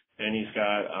two, and he's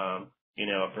got,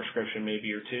 a prescription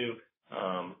maybe or two.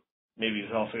 Maybe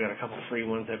he's also got a couple free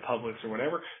ones at Publix or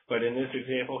whatever. But in this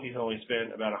example, he's only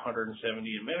spent about $170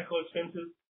 in medical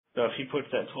expenses. So if he puts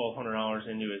that $1,200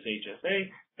 into his HSA,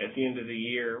 at the end of the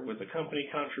year with the company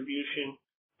contribution,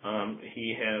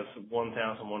 he has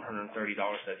 $1,130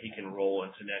 that he can roll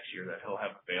into next year that he'll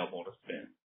have available to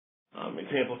spend.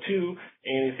 Example 2,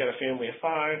 Annie's got a family of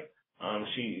 5.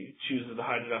 She chooses a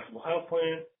high deductible health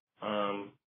plan.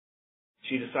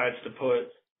 She decides to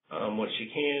put what she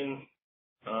can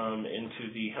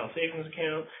into the health savings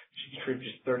account. She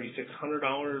contributes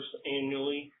 $3,600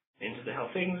 annually into the health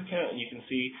savings account, and you can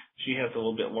see she has a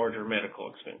little bit larger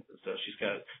medical expenses. So she's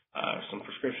got some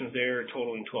prescriptions there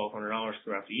totaling $1,200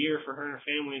 throughout the year for her and her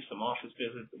family, some office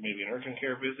visits, maybe an urgent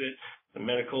care visit, some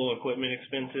medical equipment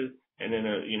expenses, and then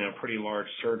a pretty large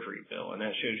surgery bill. And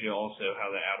that shows you also how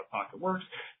the out-of-pocket works.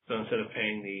 So instead of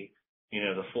paying the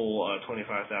full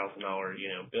 $25,000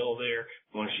 bill there,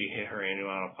 once she hit her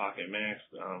annual out-of-pocket max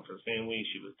for the family,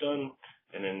 she was done.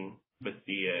 And then with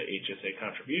the HSA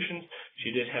contributions,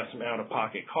 she did have some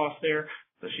out-of-pocket costs there.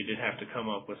 So she did have to come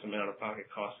up with some out-of-pocket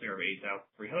costs there of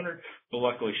 $8,300. But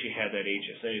luckily she had that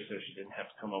HSA, so she didn't have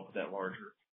to come up with that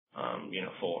larger,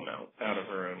 full amount out of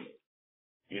her own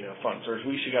funds, or at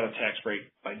least she got a tax break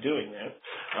by doing that.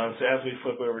 So as we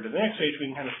flip over to the next page, we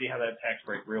can kind of see how that tax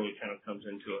break really kind of comes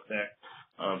into effect.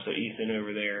 So Ethan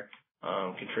over there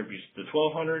contributes the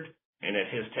 $1,200, and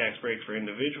at his tax break for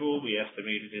individual, we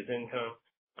estimated his income.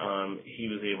 He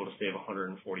was able to save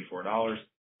 $144,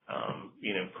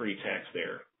 pre-tax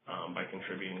there by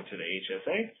contributing to the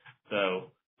HSA.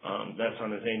 So that's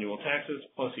on his annual taxes.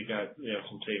 Plus, he got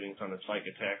some savings on his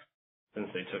FICA tax since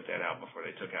they took that out before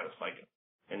they took out his FICA.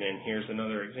 And then here's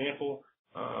another example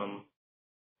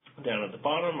down at the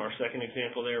bottom, our second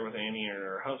example there with Annie and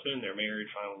her husband. They're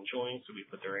married, filing joint, so we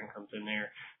put their incomes in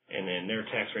there. And then their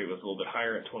tax rate was a little bit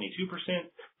higher at 22%.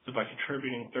 So by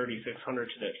contributing $3,600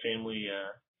 to that family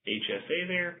HSA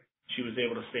there, she was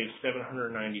able to save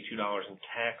 $792 in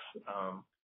tax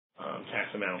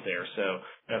amount there. So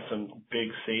that's some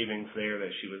big savings there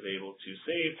that she was able to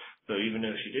save. So even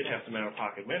though she did have some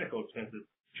out-of-pocket medical expenses,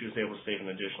 she was able to save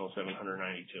an additional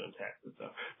 $792 in taxes.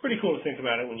 So pretty cool to think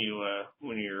about it when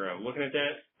you're looking at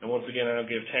that. And once again, I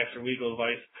don't give tax or legal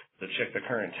advice, so check the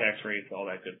current tax rates, all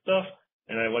that good stuff.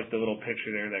 And I like the little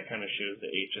picture there that kind of shows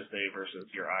the HSA versus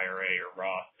your IRA or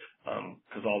Roth,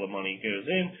 because all the money goes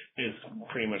in is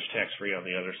pretty much tax-free on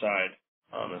the other side,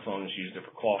 as long as you use it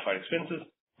for qualified expenses,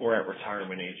 or at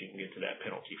retirement age you can get to that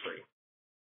penalty-free.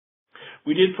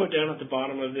 We did put down at the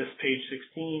bottom of this page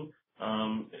 16,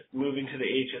 moving to the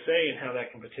HSA and how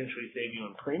that can potentially save you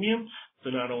on premium.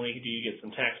 So not only do you get some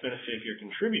tax benefit if you're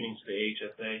contributing to the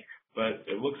HSA, but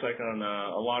it looks like on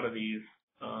a lot of these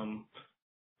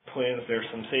plans there's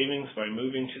some savings by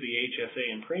moving to the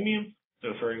HSA and premium.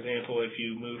 So for example, if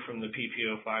you move from the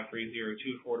PPO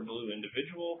 53024 to Blue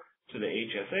Individual to the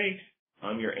HSA,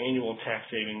 your annual tax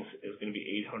savings is going to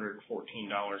be $814.08.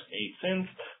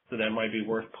 So that might be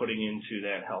worth putting into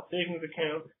that health savings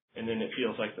account. And then it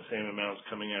feels like the same amount's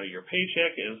coming out of your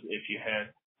paycheck as if you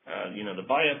had, the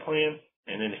buy-up plan.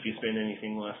 And then if you spend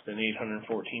anything less than $814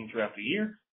 throughout the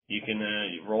year, you can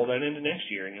roll that into next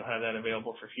year, and you'll have that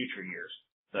available for future years.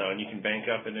 So, and you can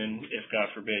bank up, and then if God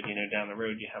forbid, down the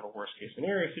road you have a worst-case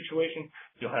scenario situation,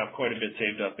 you'll have quite a bit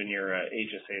saved up in your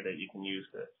HSA that you can use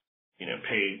to,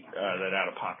 pay that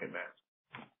out-of-pocket max.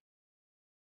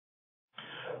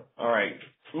 All right.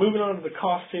 Moving on to the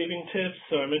cost-saving tips.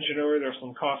 So I mentioned earlier there's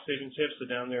some cost-saving tips. So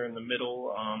down there in the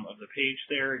middle of the page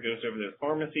there, it goes over the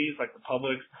pharmacies like the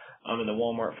Publix and the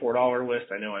Walmart $4 list.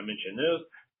 I know I mentioned those.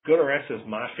 GoodRx is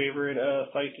my favorite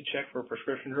site to check for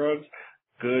prescription drugs.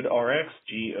 GoodRx,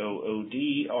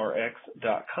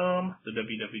 GoodRx.com, the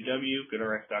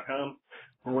www.goodrx.com.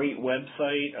 Great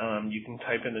website. You can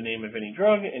type in the name of any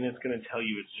drug, and it's going to tell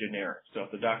you it's generic. So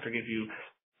if the doctor gives you,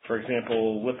 for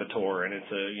example, Lipitor, and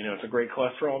it's a great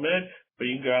cholesterol med, but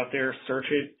you can go out there, search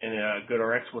it, and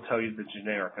GoodRx will tell you the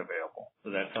generic available.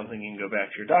 So that's something you can go back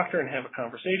to your doctor and have a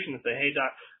conversation and say, hey,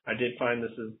 doc, I did find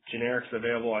this is generics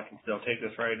available. I can still take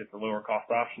this, right? It's a lower cost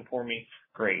option for me.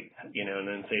 Great, and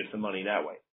then save some money that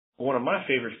way. But one of my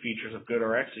favorite features of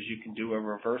GoodRx is you can do a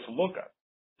reverse lookup.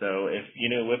 So if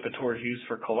Lipitor is used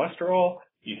for cholesterol,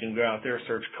 you can go out there,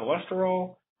 search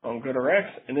cholesterol on GoodRx,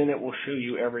 and then it will show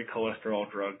you every cholesterol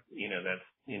drug, that's,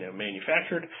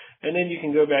 manufactured. And then you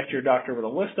can go back to your doctor with a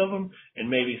list of them and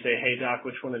maybe say, hey, doc,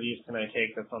 which one of these can I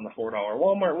take that's on the $4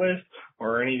 Walmart list,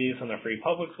 or any of these on the free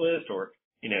Publix list, or,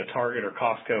 Target or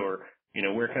Costco, or,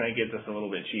 where can I get this a little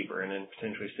bit cheaper, and then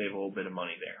potentially save a little bit of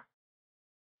money there.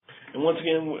 And once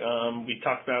again, we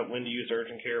talked about when to use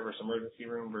urgent care versus emergency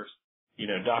room versus,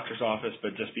 doctor's office,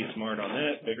 but just be smart on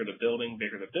that. Bigger the building,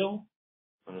 bigger the bill.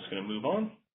 I'm just going to move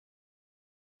on.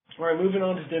 All right, moving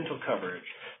on to dental coverage.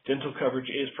 Dental coverage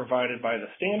is provided by the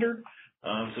Standard,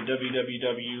 so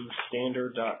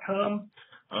www.standard.com.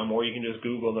 or you can just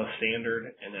Google the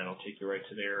standard, and that'll take you right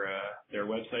to their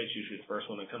website. It's usually the first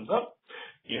one that comes up.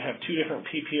 You have two different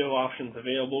PPO options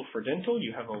available for dental.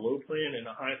 You have a low plan and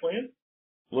a high plan.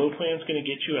 Low plan is going to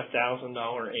get you a $1,000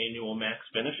 annual max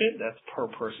benefit. That's per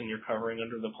person you're covering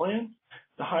under the plan.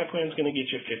 The high plan is going to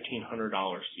get you $1,500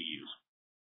 to use.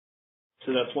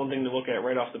 So that's one thing to look at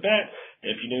right off the bat.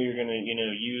 If you know you're going to,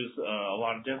 use a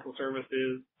lot of dental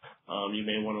services, you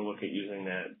may want to look at using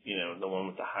that, the one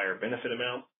with the higher benefit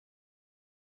amount.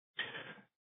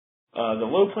 The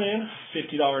low plan,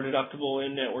 $50 deductible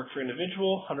in network for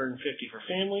individual, $150 for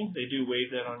family. They do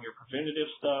waive that on your preventative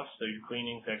stuff, so your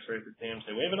cleanings, x-rays, exams,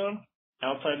 they waive it on.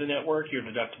 Outside the network, your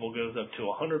deductible goes up to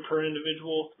 $100 per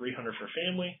individual, $300 for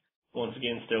family. Once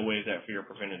again, still waive that for your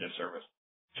preventative service.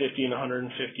 $50 and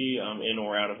 $150 in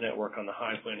or out of network on the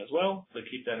high plan as well, so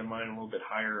keep that in mind. A little bit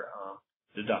higher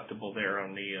deductible there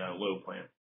on the low plan.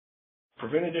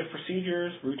 Preventative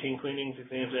procedures, routine cleanings,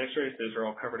 exams, x-rays, those are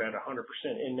all covered at 100%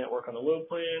 in network on the low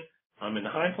plan, in the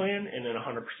high plan, and then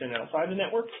 100% outside the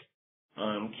network.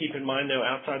 Keep in mind, though,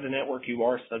 outside the network, you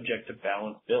are subject to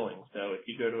balance billing. So if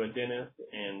you go to a dentist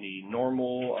and the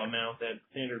normal amount that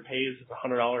standard pays is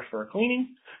 $100 for a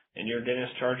cleaning, and your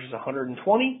dentist charges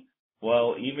 $120,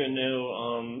 well, even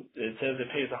though it says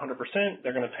it pays 100%,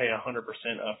 they're going to pay 100%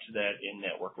 up to that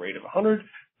in-network rate of $100.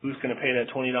 Who's going to pay that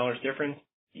 $20 difference?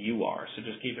 You are. So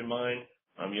just keep in mind,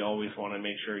 you always want to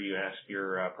make sure you ask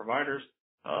your providers,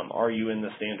 are you in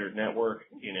the standard network?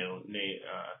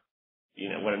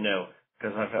 Let them know.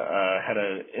 Because I've had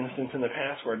an instance in the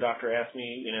past where a doctor asked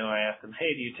me, I asked him,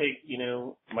 hey, do you take,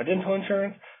 my dental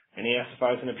insurance? And he asked if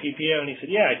I was in a PPO, and he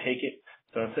said, yeah, I take it.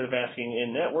 So instead of asking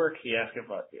in-network, I asked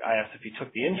if he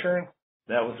took the insurance.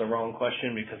 That was the wrong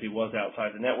question because he was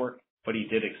outside the network, but he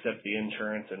did accept the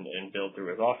insurance and billed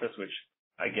through his office, which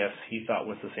I guess he thought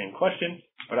was the same question,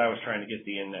 but I was trying to get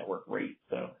the in-network rate.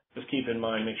 So just keep in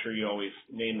mind, make sure you always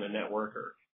name the network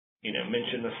or,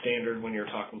 mention the standard when you're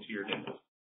talking to your dentist.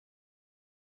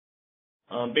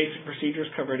 Basic procedures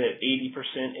covered at 80%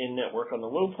 in-network on the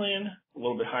low plan, a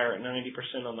little bit higher at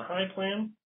 90% on the high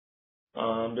plan.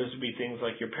 Those would be things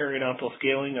like your periodontal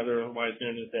scaling, otherwise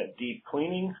known as that deep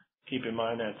cleaning. Keep in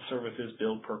mind that service is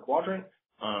billed per quadrant,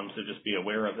 so just be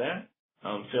aware of that.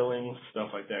 Fillings,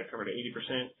 stuff like that, covered at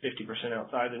 80%, 50%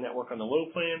 outside the network on the low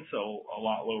plan, so a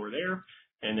lot lower there.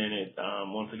 And then it,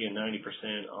 once again,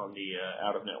 90% on the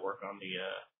out of network on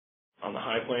the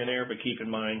high plan there. But keep in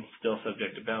mind, still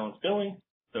subject to balance billing.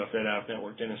 So if that out of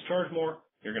network dentist charge more,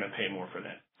 you're going to pay more for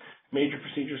that. Major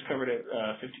procedures covered at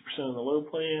 50% on the low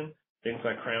plan. Things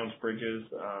like crowns, bridges,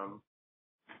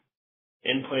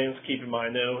 implants. Keep in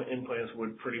mind, though, implants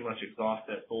would pretty much exhaust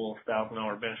that full $1,000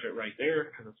 benefit right there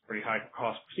because it's a pretty high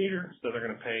cost procedure. So they're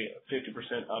going to pay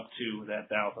 50% up to that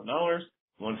 $1,000.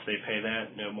 Once they pay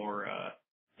that, no more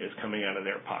is coming out of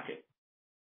their pocket.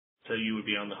 So you would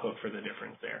be on the hook for the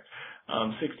difference there.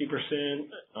 60%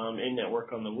 in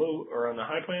network on the low or on the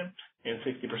high plan, and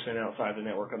 60% outside the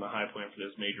network on the high plan for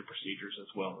those major procedures as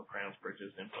well, the crowns,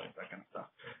 bridges, implants, that kind of stuff.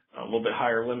 A little bit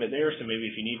higher limit there, so maybe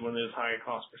if you need one of those higher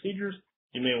cost procedures,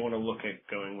 you may want to look at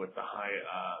going with the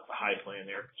high plan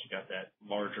there because you got that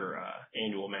larger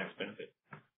annual max benefit.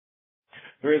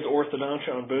 There is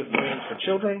orthodontia on both plans for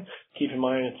children. Keep in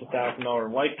mind it's a $1,000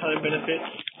 lifetime benefit,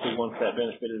 so once that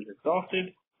benefit is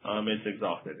exhausted, it's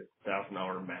exhausted. It's $1,000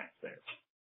 max there.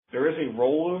 There is a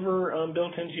rollover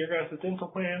built into your guys' dental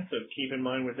plan, so keep in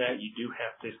mind with that, you do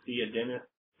have to see a dentist,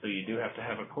 so you do have to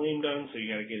have a clean done, so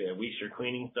you got to get at least your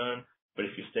cleanings done. But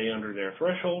if you stay under their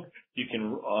threshold, you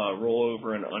can roll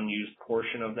over an unused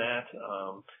portion of that,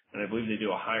 and I believe they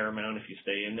do a higher amount if you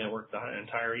stay in network the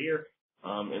entire year,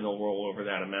 and they'll roll over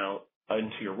that amount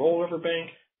into your rollover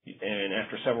bank, and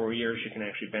after several years, you can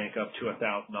actually bank up to $1,000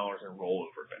 in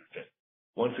rollover benefit.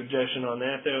 One suggestion on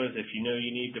that, though, is if you know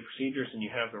you need the procedures and you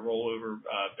have the rollover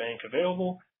bank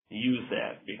available, use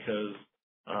that because,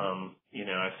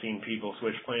 I've seen people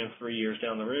switch plans 3 years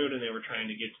down the road and they were trying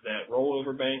to get to that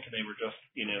rollover bank and they were just,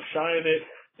 shy of it,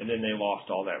 and then they lost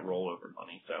all that rollover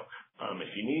money. So if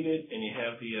you need it and you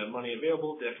have the money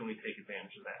available, definitely take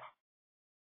advantage of that.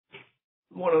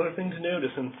 One other thing to notice,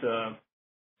 since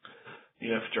if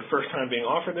it's your first time being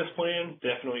offered this plan,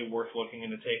 definitely worth looking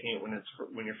into taking it when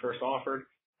you're first offered.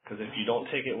 Because if you don't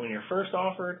take it when you're first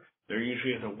offered, there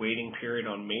usually is a waiting period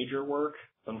on major work,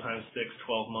 sometimes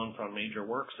 6-12 months on major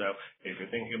work. So if you're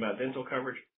thinking about dental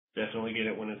coverage, definitely get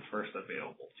it when it's first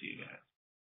available to you guys.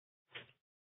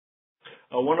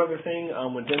 One other thing,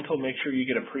 with dental, make sure you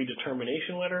get a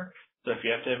predetermination letter. So if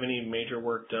you have to have any major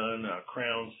work done,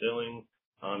 crowns, fillings,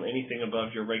 anything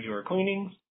above your regular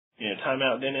cleanings,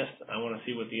 timeout dentist. I want to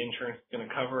see what the insurance is going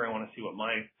to cover. I want to see what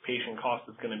my patient cost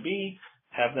is going to be.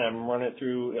 Have them run it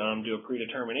through, do a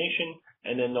predetermination,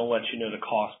 and then they'll let you know the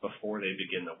cost before they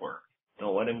begin the work.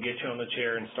 Don't let them get you on the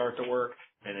chair and start the work,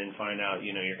 and then find out,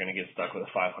 you're going to get stuck with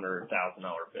a $500,000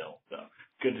 bill. So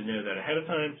good to know that ahead of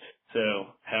time.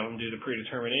 So have them do the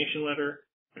predetermination letter,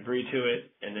 agree to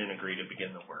it, and then agree to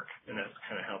begin the work. And that's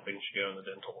kind of how things should go in the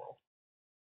dental world.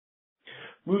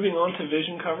 Moving on to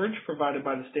vision coverage provided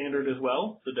by the standard as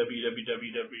well, so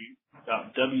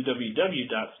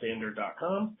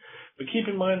www.standard.com. But keep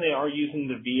in mind they are using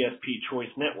the VSP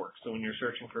Choice Network. So when you're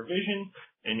searching for vision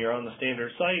and you're on the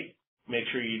standard site, make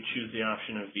sure you choose the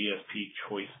option of VSP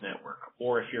Choice Network.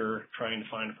 Or if you're trying to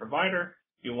find a provider,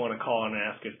 you want to call and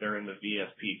ask if they're in the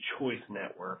VSP Choice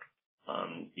Network.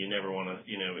 You never want to,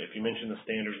 if you mention the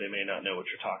standards, they may not know what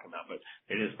you're talking about, but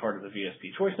it is part of the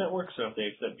VSP Choice Network. So if they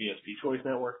accept VSP Choice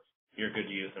Network, you're good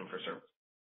to use them for service.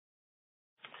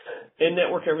 In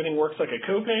network, everything works like a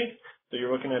copay. So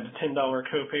you're looking at a $10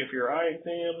 copay for your eye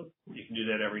exam. You can do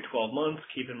that every 12 months.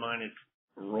 Keep in mind it's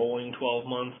rolling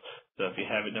 12 months. So if you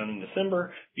have it done in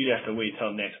December, you'd have to wait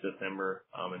till next December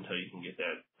until you can get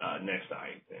that next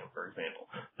eye exam, for example.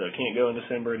 So it can't go in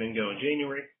December and then go in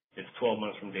January. It's 12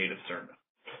 months from date of service.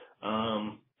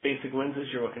 Basic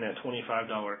lenses, you're looking at $25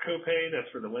 copay.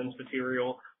 That's for the lens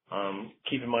material.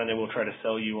 Keep in mind they will try to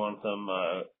sell you on some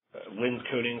lens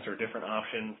coatings or different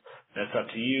options. That's up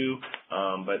to you.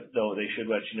 But they should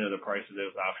let you know the price of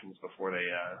those options before they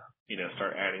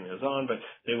start adding those on. But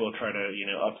they will try to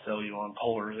upsell you on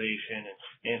polarization and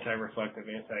anti-reflective,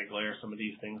 anti-glare. Some of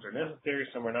these things are necessary,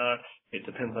 some are not. It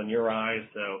depends on your eyes.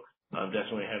 So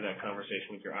definitely have that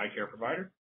conversation with your eye care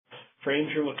provider.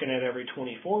 Frames you're looking at every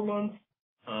 24 months,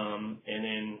 and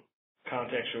then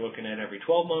contacts you're looking at every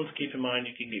 12 months. Keep in mind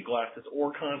you can get glasses or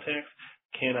contacts.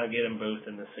 Cannot get them both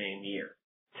in the same year.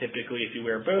 Typically, if you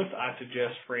wear both, I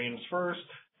suggest frames first,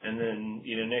 and then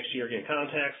next year get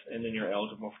contacts, and then you're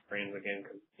eligible for frames again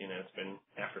because it's been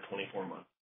after 24 months.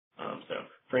 So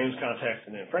frames, contacts,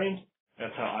 and then frames.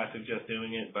 That's how I suggest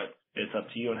doing it, but it's up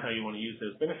to you on how you want to use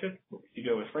those benefits. If you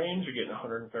go with frames, you're getting a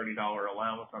 $130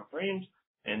 allowance on frames,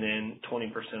 and then 20%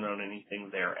 on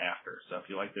anything thereafter. So if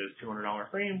you like those $200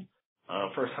 frames,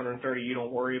 first $130 you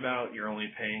don't worry about. You're only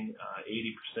paying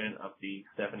 80% of the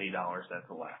 $70 that's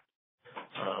left.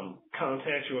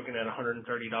 Contacts, you're looking at a $130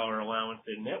 allowance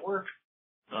in network.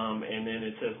 And then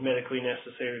it says medically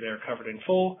necessary, they're covered in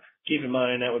full. Keep in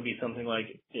mind that would be something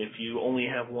like if you only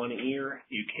have one ear,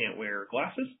 you can't wear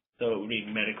glasses. So it would be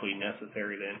medically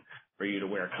necessary then for you to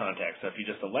wear contacts. So if you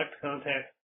just elect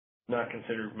contacts, not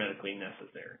considered medically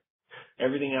necessary.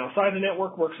 Everything outside the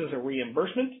network works as a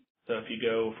reimbursement. So if you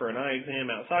go for an eye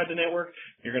exam outside the network,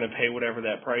 you're going to pay whatever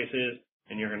that price is,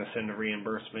 and you're going to send a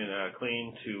reimbursement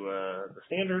claim to the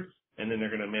standard, and then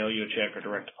they're going to mail you a check or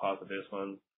direct deposit those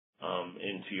funds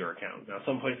into your account. Now,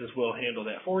 some places will handle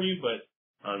that for you, but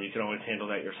you can always handle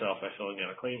that yourself by filling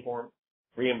out a claim form.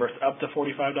 Reimbursed up to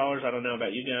 $45. I don't know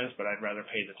about you guys, but I'd rather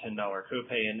pay the $10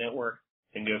 copay in network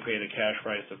and go pay the cash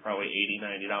price of probably $80,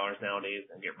 $90 nowadays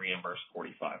and get reimbursed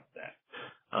 $45 for that.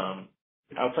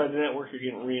 Outside the network, you're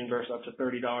getting reimbursed up to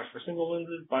 $30 for single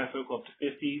lenses, bifocal up to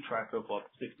 $50, trifocal up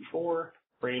to $64,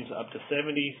 frames up to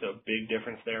 $70, so big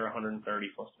difference there, $130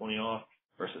 plus 20 off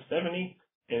versus $70.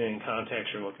 And then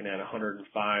contacts, you're looking at $105.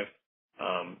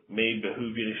 May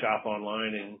behoove you to shop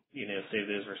online and, save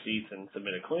those receipts and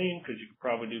submit a claim because you could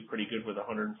probably do pretty good with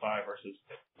 $105 versus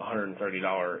 $130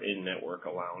 in-network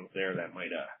allowance there. That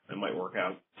might work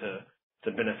out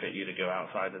to benefit you to go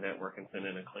outside the network and send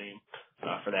in a claim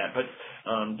for that. But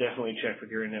definitely check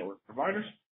with your in-network providers.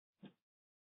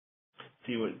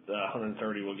 See what 130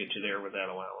 will get you there with that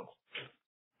allowance.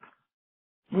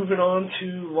 Moving on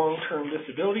to long-term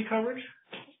disability coverage.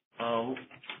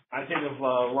 I think of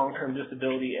long-term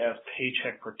disability as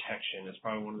paycheck protection. It's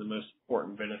probably one of the most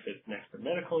important benefits next to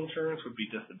medical insurance would be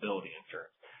disability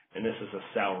insurance. And this is a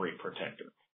salary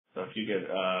protector. So if you get,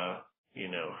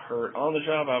 hurt on the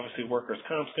job, obviously workers'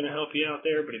 comp's going to help you out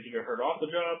there. But if you get hurt off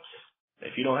the job,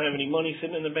 if you don't have any money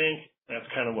sitting in the bank, that's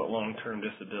kind of what long-term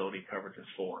disability coverage is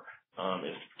for,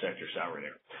 is to protect your salary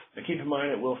there. Now keep in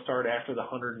mind it will start after the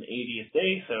 180th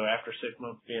day. So after 6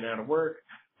 months being out of work,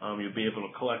 you'll be able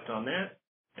to collect on that.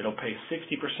 It'll pay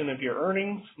 60% of your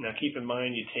earnings. Now, keep in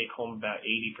mind you take home about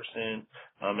 80%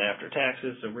 after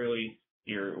taxes, so really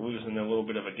you're losing a little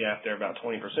bit of a gap there, about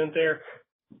 20% there.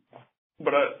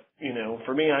 But,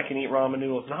 for me, I can eat ramen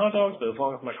noodles and hot dogs, but as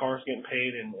long as my car's getting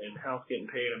paid and house getting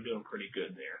paid, I'm doing pretty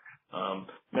good there.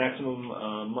 Maximum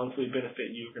monthly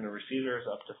benefit you're going to receive there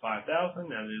is up to $5,000.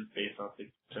 That is based on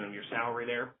 60% of your salary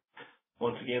there.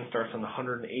 Once again, starts on the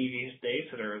 180th day,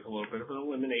 so there is a little bit of an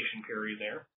elimination period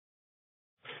there.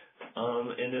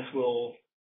 And this will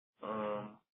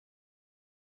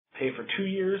pay for 2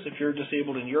 years if you're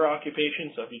disabled in your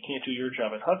occupation. So if you can't do your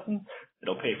job at Hudson,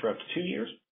 it'll pay for up to 2 years.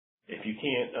 If you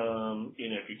can't,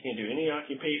 if you can't do any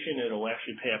occupation, it'll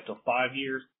actually pay up to 5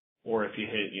 years. Or if you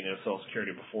hit, Social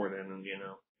Security before then, and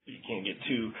you can't get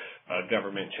 2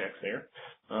 government checks there.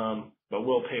 But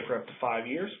we'll pay for up to 5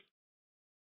 years.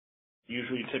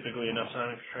 Usually, typically enough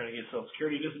time if you're trying to get Social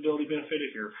Security disability benefit.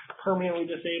 If you're permanently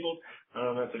disabled,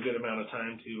 that's a good amount of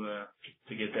time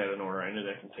to get that in order. I know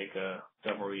that can take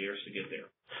several years to get there.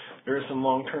 There are some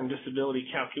long-term disability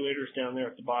calculators down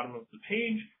there at the bottom of the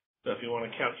page. So if you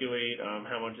want to calculate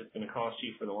how much it's going to cost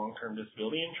you for the long-term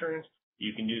disability insurance,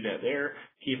 you can do that there.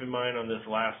 Keep in mind on this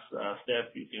last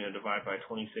step, you can divide by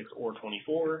 26 or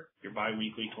 24. Your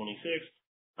biweekly 26.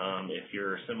 If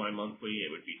you're semi-monthly, it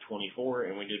would be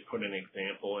 24, and we did put an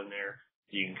example in there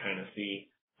so you can kind of see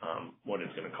what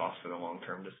it's going to cost for the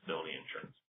long-term disability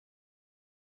insurance.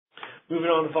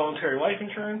 Moving on to voluntary life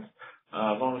insurance.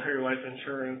 Voluntary life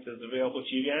insurance is available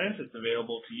to you guys. It's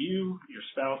available to you, your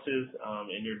spouses,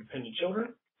 and your dependent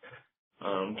children.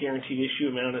 Guaranteed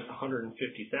issue amount is $150,000.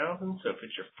 So if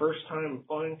it's your first time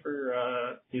applying for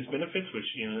these benefits, which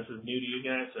this is new to you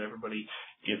guys, so everybody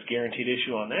gets guaranteed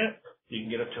issue on that. You can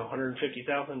get up to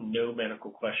 $150,000, no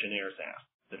medical questionnaires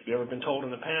asked. If you've ever been told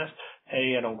in the past,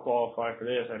 hey, I don't qualify for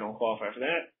this, I don't qualify for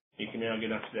that, you can now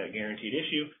get up to that guaranteed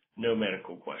issue, no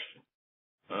medical question.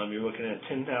 You're looking at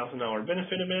 $10,000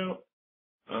 benefit amount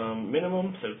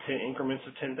minimum, so 10 increments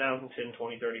of $10,000, 10,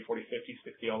 20, 30, 40, 50,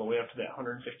 60, all the way up to that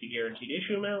 $150 guaranteed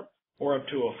issue amount, or up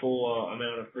to a full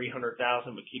amount of $300,000.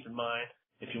 But keep in mind,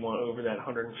 if you want over that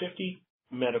 $150,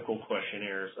 medical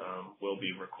questionnaires will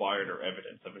be required, or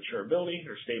evidence of insurability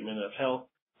or statement of health,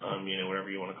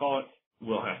 whatever you want to call it,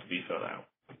 will have to be filled out.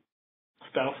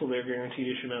 Spousal, their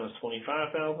guaranteed issue amount is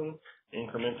 $25,000,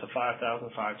 increments of $5,000,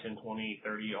 5, 10, 20,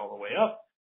 30, all the way up.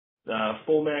 The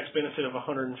full max benefit of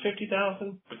 $150,000,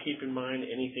 but keep in mind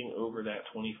anything over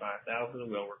that $25,000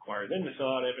 will require them to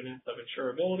fill out evidence of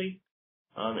insurability.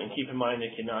 And keep in mind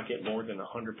they cannot get more than 100%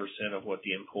 of what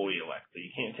the employee elects. So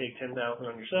you can't take $10,000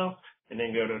 on yourself and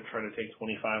then go to try to take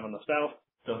 $25,000 on the spouse.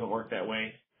 It doesn't work that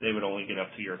way. They would only get up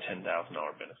to your $10,000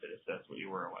 benefit if that's what you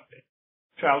were elected.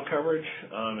 Child coverage,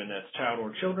 and that's child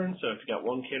or children. So if you got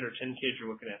 1 kid or 10 kids,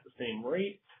 you're looking at the same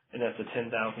rate, and that's a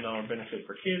 $10,000 benefit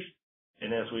for kids.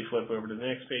 And as we flip over to the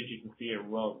next page, you can see a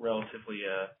relatively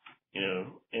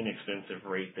inexpensive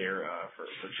rate there for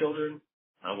children.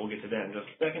 We'll get to that in just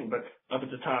a second, but up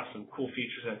at the top, some cool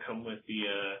features that come with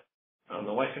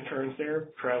the life insurance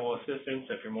there. Travel assistance,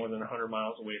 if you're more than 100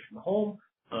 miles away from the home,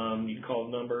 you can call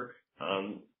the number.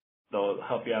 They'll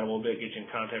help you out a little bit, get you in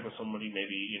contact with somebody.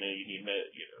 Maybe, you need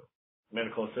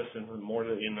medical assistance more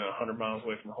than 100 miles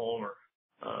away from the home, or,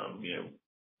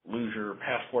 lose your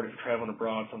passport if you're traveling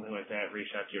abroad, something like that.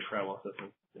 Reach out to your travel assistant.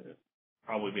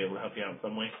 Probably be able to help you out in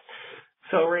some way.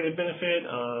 Accelerated benefit,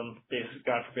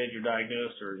 God forbid you're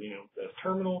diagnosed or, as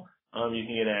terminal, you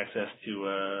can get access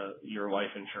to your life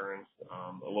insurance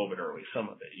a little bit early, some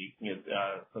of it. You can get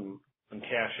some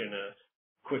cash in a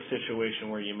quick situation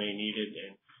where you may need it,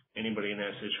 and anybody in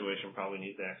that situation probably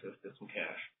needs access to some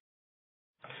cash.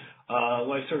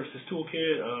 Life Services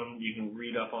Toolkit, you can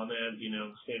read up on that,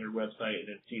 standard website, and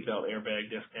then seatbelt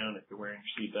airbag discount if you're wearing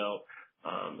your seatbelt,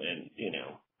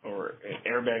 or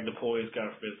airbag deploys, God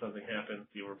forbid something happens,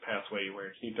 you were pass away, you wear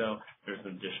your seatbelt, there's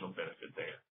an additional benefit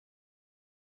there.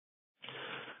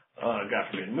 God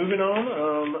forbid. Moving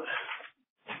on,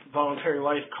 voluntary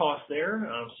life costs there,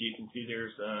 so you can see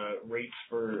there's rates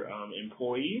for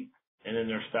employees, and then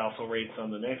there's spousal rates on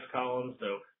the next column,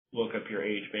 so look up your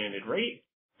age-banded rate,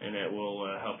 and that will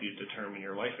help you determine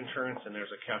your life insurance, and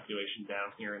there's a calculation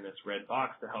down here in this red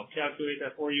box to help calculate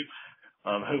that for you.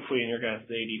 Hopefully in your guys'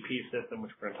 ADP system,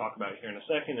 which we're going to talk about here in a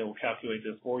second, it will calculate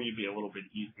this for you, be a little bit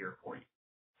easier for you.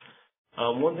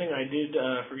 One thing I did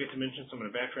forget to mention, so I'm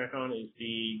going to backtrack on, is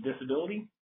the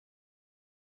disability.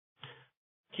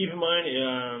 Keep in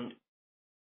mind,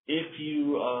 if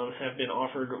you have been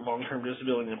offered long-term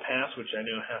disability in the past, which I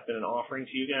know has been an offering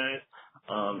to you guys,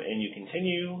 and you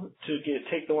continue to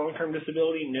take the long-term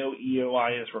disability, no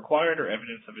EOI is required or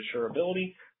evidence of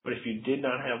insurability. But if you did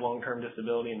not have long-term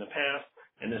disability in the past,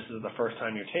 and this is the first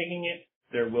time you're taking it,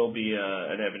 there will be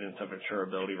an evidence of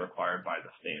insurability required by the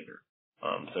standard.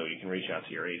 So you can reach out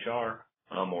to your HR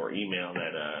or email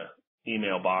that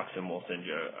email box, and we'll send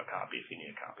you a copy if you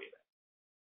need a copy of that.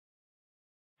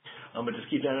 But just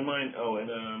keep that in mind. Oh,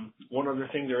 and one other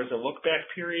thing, there is a look-back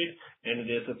period, and it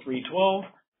is a 3/12.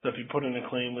 So if you put in a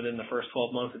claim within the first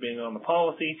 12 months of being on the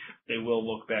policy, they will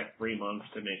look back 3 months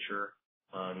to make sure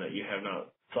that you have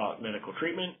not sought medical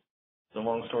treatment. The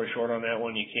long story short on that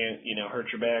one, you can't, hurt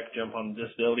your back, jump on the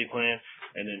disability plan,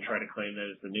 and then try to claim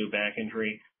that it's a new back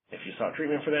injury. If you sought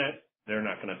treatment for that, they're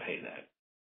not going to pay that.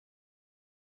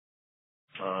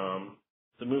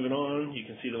 So moving on, you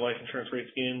can see the life insurance rates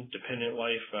again, dependent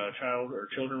life, child or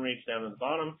children rates down at the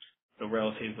bottom. So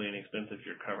relatively inexpensive if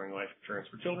you're covering life insurance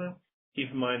for children.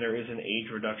 Keep in mind there is an age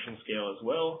reduction scale as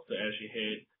well. So as you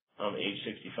hit age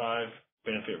 65,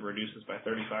 benefit reduces by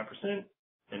 35%.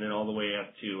 And then all the way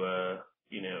up to,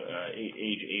 age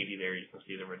 80 there, you can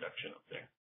see the reduction up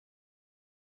there.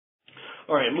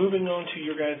 All right, moving on to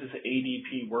your guys'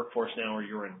 ADP Workforce Now or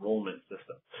your enrollment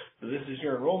system. So this is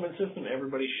your enrollment system.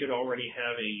 Everybody should already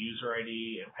have a user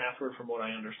ID and password from what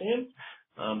I understand.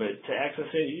 But to access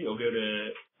it, you'll go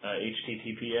to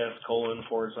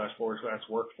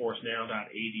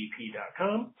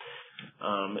https://workforcenow.adp.com.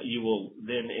 You will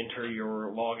then enter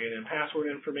your login and password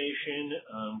information,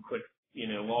 click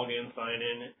log in, sign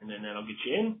in, and then that'll get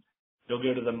you in. You'll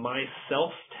go to the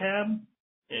Myself tab,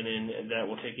 and then that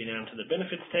will take you down to the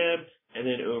Benefits tab, and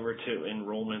then over to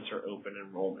Enrollments or Open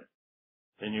Enrollment.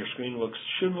 Then your screen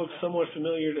should look somewhat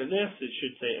familiar to this. It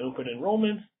should say Open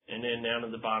Enrollment, and then down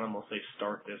at the bottom will say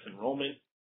Start this enrollment.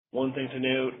 One thing to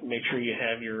note, make sure you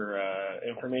have your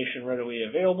information readily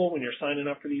available when you're signing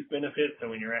up for these benefits, and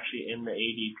when you're actually in the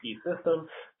ADP system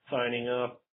signing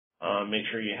up. Make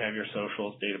sure you have your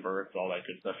socials, date of birth, all that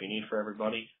good stuff you need for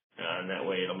everybody, and that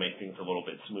way it'll make things a little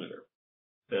bit smoother.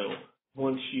 So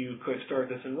once you click Start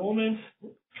this enrollment,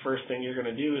 first thing you're going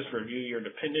to do is review your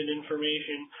dependent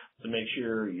information to make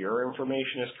sure your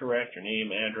information is correct, your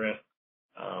name, address,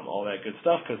 all that good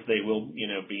stuff, because they will,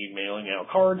 be mailing out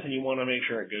cards, and you want to make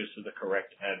sure it goes to the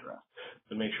correct address.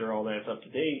 So make sure all that's up to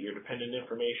date, your dependent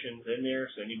information's in there,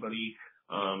 so anybody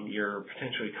you're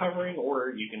potentially covering,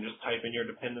 or you can just type in your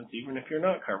dependents even if you're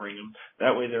not covering them.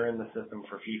 That way they're in the system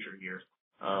for future years.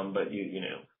 But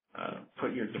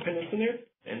put your dependents in there,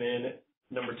 and then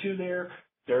number 2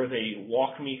 there's a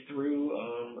walk me through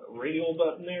radial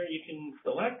button there you can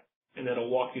select, and that'll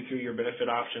walk you through your benefit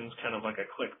options, kind of like a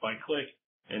click by click,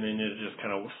 and then it just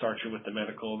kind of start you with the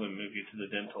medical, then move you to the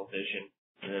dental, vision,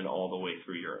 and then all the way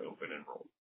through your open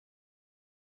enrollment.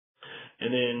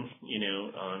 And then, you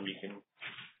can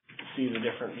see the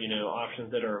different,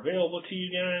 options that are available to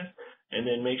you guys, and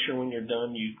then make sure when you're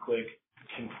done, you click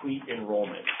Complete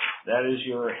Enrollment. That is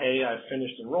your, hey, I've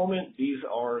finished enrollment. These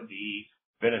are the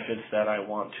benefits that I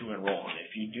want to enroll in.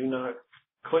 If you do not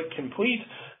click Complete,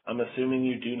 I'm assuming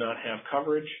you do not have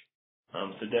coverage,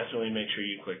 so definitely make sure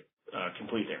you click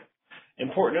Complete there.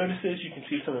 Important notices, you can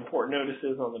see some important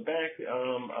notices on the back,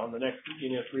 on the next,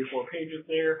 3-4 pages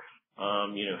there.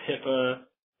 HIPAA,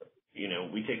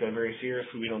 we take that very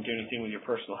seriously. We don't do anything with your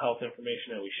personal health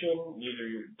information that we shouldn't.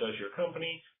 Neither does your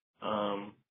company.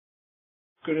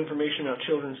 Good information about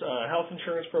children's health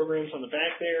insurance programs on the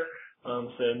back there.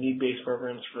 So need-based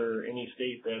programs for any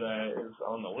state that is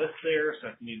on the list there. So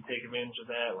if you need to take advantage of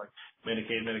that, like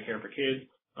Medicaid, Medicare for kids,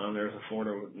 there's a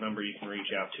Florida number you can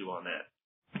reach out to on that.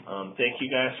 Thank you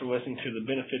guys for listening to the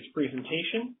benefits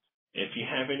presentation. If you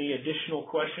have any additional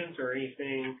questions or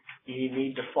anything you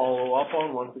need to follow up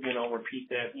on, once again, I'll repeat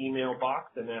that email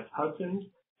box, and that's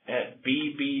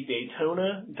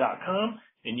Hudson@bbdaytona.com,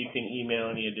 and you can email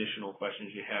any additional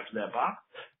questions you have to that box.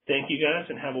 Thank you guys,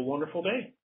 and have a wonderful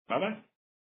day. Bye-bye.